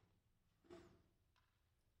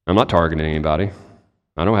 I'm not targeting anybody.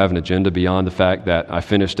 I don't have an agenda beyond the fact that I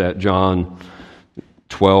finished at John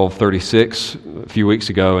 12:36 a few weeks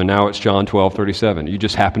ago, and now it's John 12:37. You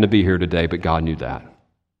just happen to be here today, but God knew that.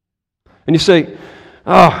 And you say,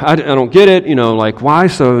 oh, I don't get it, why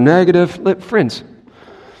so negative? Friends,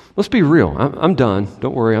 let's be real. I'm done.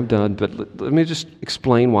 Don't worry, I'm done. But let me just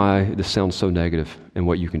explain why this sounds so negative and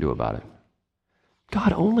what you can do about it.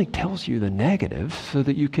 God only tells you the negative so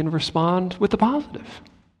that you can respond with the positive.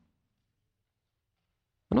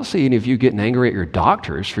 I don't see any of you getting angry at your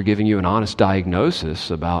doctors for giving you an honest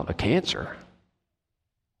diagnosis about a cancer.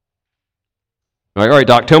 All right,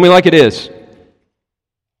 doc, tell me like it is,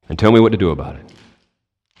 and tell me what to do about it.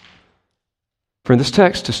 Friend, this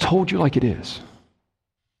text has told you like it is.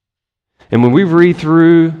 And when we read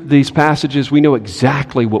through these passages, we know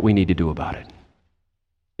exactly what we need to do about it.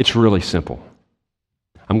 It's really simple.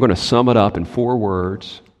 I'm going to sum it up in 4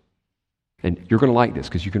 words, and you're going to like this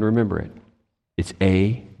because you can remember it. It's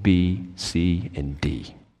A, B, C, and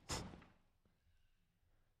D.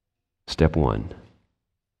 Step 1,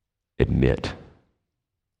 admit.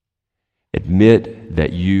 Admit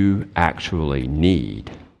that you actually need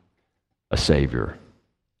a Savior,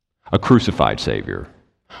 a crucified Savior,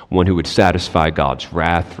 one who would satisfy God's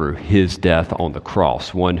wrath through His death on the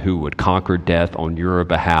cross, one who would conquer death on your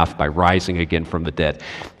behalf by rising again from the dead.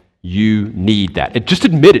 You need that. Just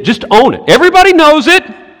admit it. Just own it. Everybody knows it.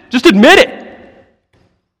 Just admit it.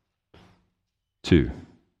 2,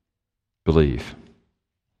 believe.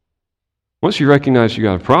 Once you recognize you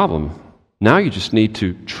got a problem, now you just need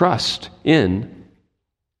to trust in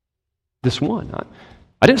this one.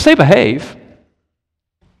 I didn't say behave.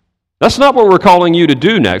 That's not what we're calling you to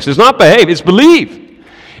do next. It's not behave, it's believe.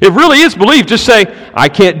 It really is believe. Just say, I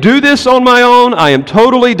can't do this on my own. I am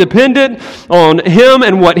totally dependent on Him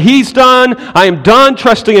and what He's done. I am done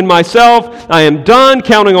trusting in myself. I am done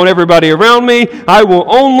counting on everybody around me. I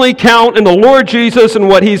will only count in the Lord Jesus and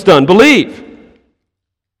what He's done. Believe.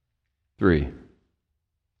 3,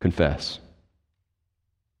 confess.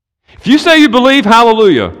 If you say you believe,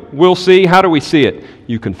 hallelujah, we'll see. How do we see it?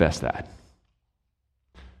 You confess that.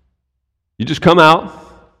 You just come out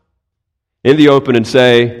in the open and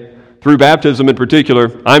say, through baptism in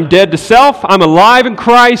particular, I'm dead to self, I'm alive in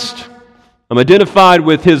Christ, I'm identified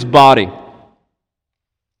with His body.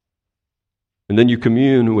 And then you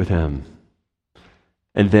commune with Him.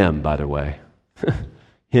 And them, by the way.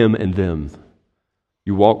 Him and them.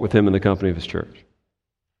 You walk with Him in the company of His church.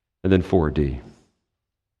 And then 4D.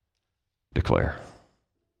 Declare.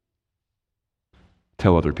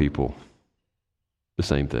 Tell other people the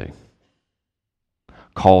same thing.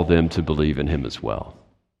 Call them to believe in Him as well.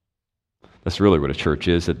 That's really what a church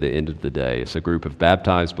is at the end of the day. It's a group of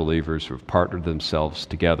baptized believers who have partnered themselves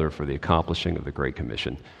together for the accomplishing of the Great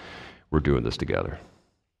Commission. We're doing this together.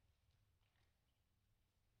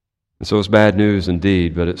 And so it's bad news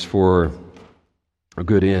indeed, but it's for a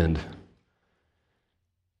good end.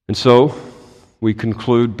 And so we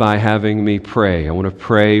conclude by having me pray. I want to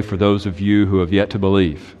pray for those of you who have yet to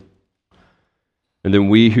believe. And then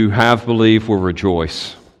we who have believed will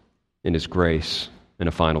rejoice in His grace in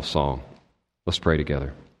a final song. Let's pray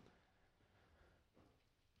together.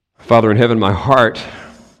 Father in heaven, my heart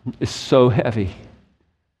is so heavy.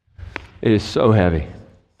 It is so heavy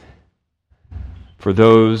for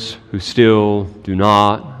those who still do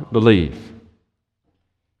not believe.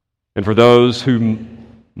 And for those who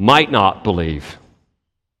might not believe.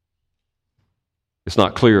 It's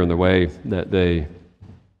not clear in the way that they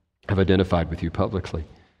have identified with you publicly.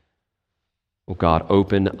 Oh God,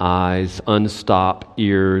 open eyes, unstop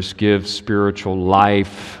ears, give spiritual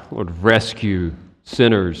life. Lord, rescue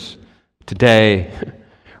sinners today.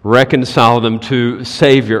 Reconcile them to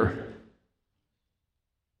Savior.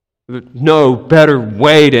 There's no better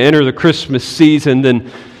way to enter the Christmas season than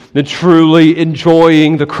truly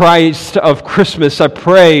enjoying the Christ of Christmas. I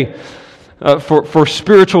pray for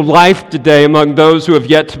spiritual life today among those who have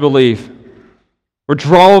yet to believe. Or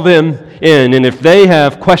draw them in, and if they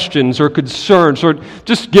have questions or concerns, or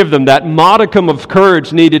just give them that modicum of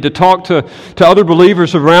courage needed to talk to other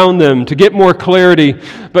believers around them, to get more clarity.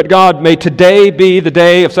 But God, may today be the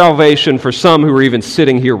day of salvation for some who are even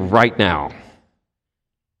sitting here right now.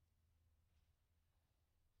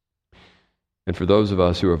 And for those of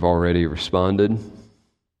us who have already responded,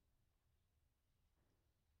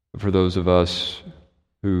 for those of us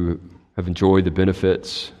who have enjoyed the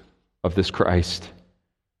benefits of this Christ,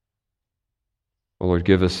 oh Lord,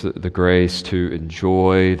 give us the grace to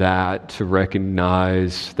enjoy that, to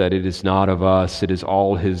recognize that it is not of us, it is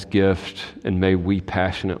all His gift, and may we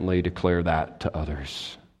passionately declare that to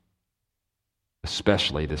others,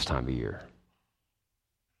 especially this time of year.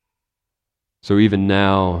 So even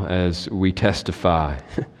now, as we testify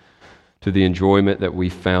to the enjoyment that we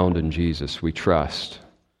found in Jesus, we trust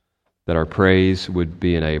that our praise would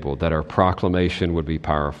be enabled, that our proclamation would be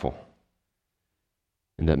powerful,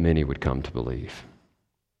 and that many would come to believe.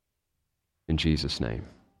 In Jesus' name,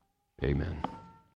 amen.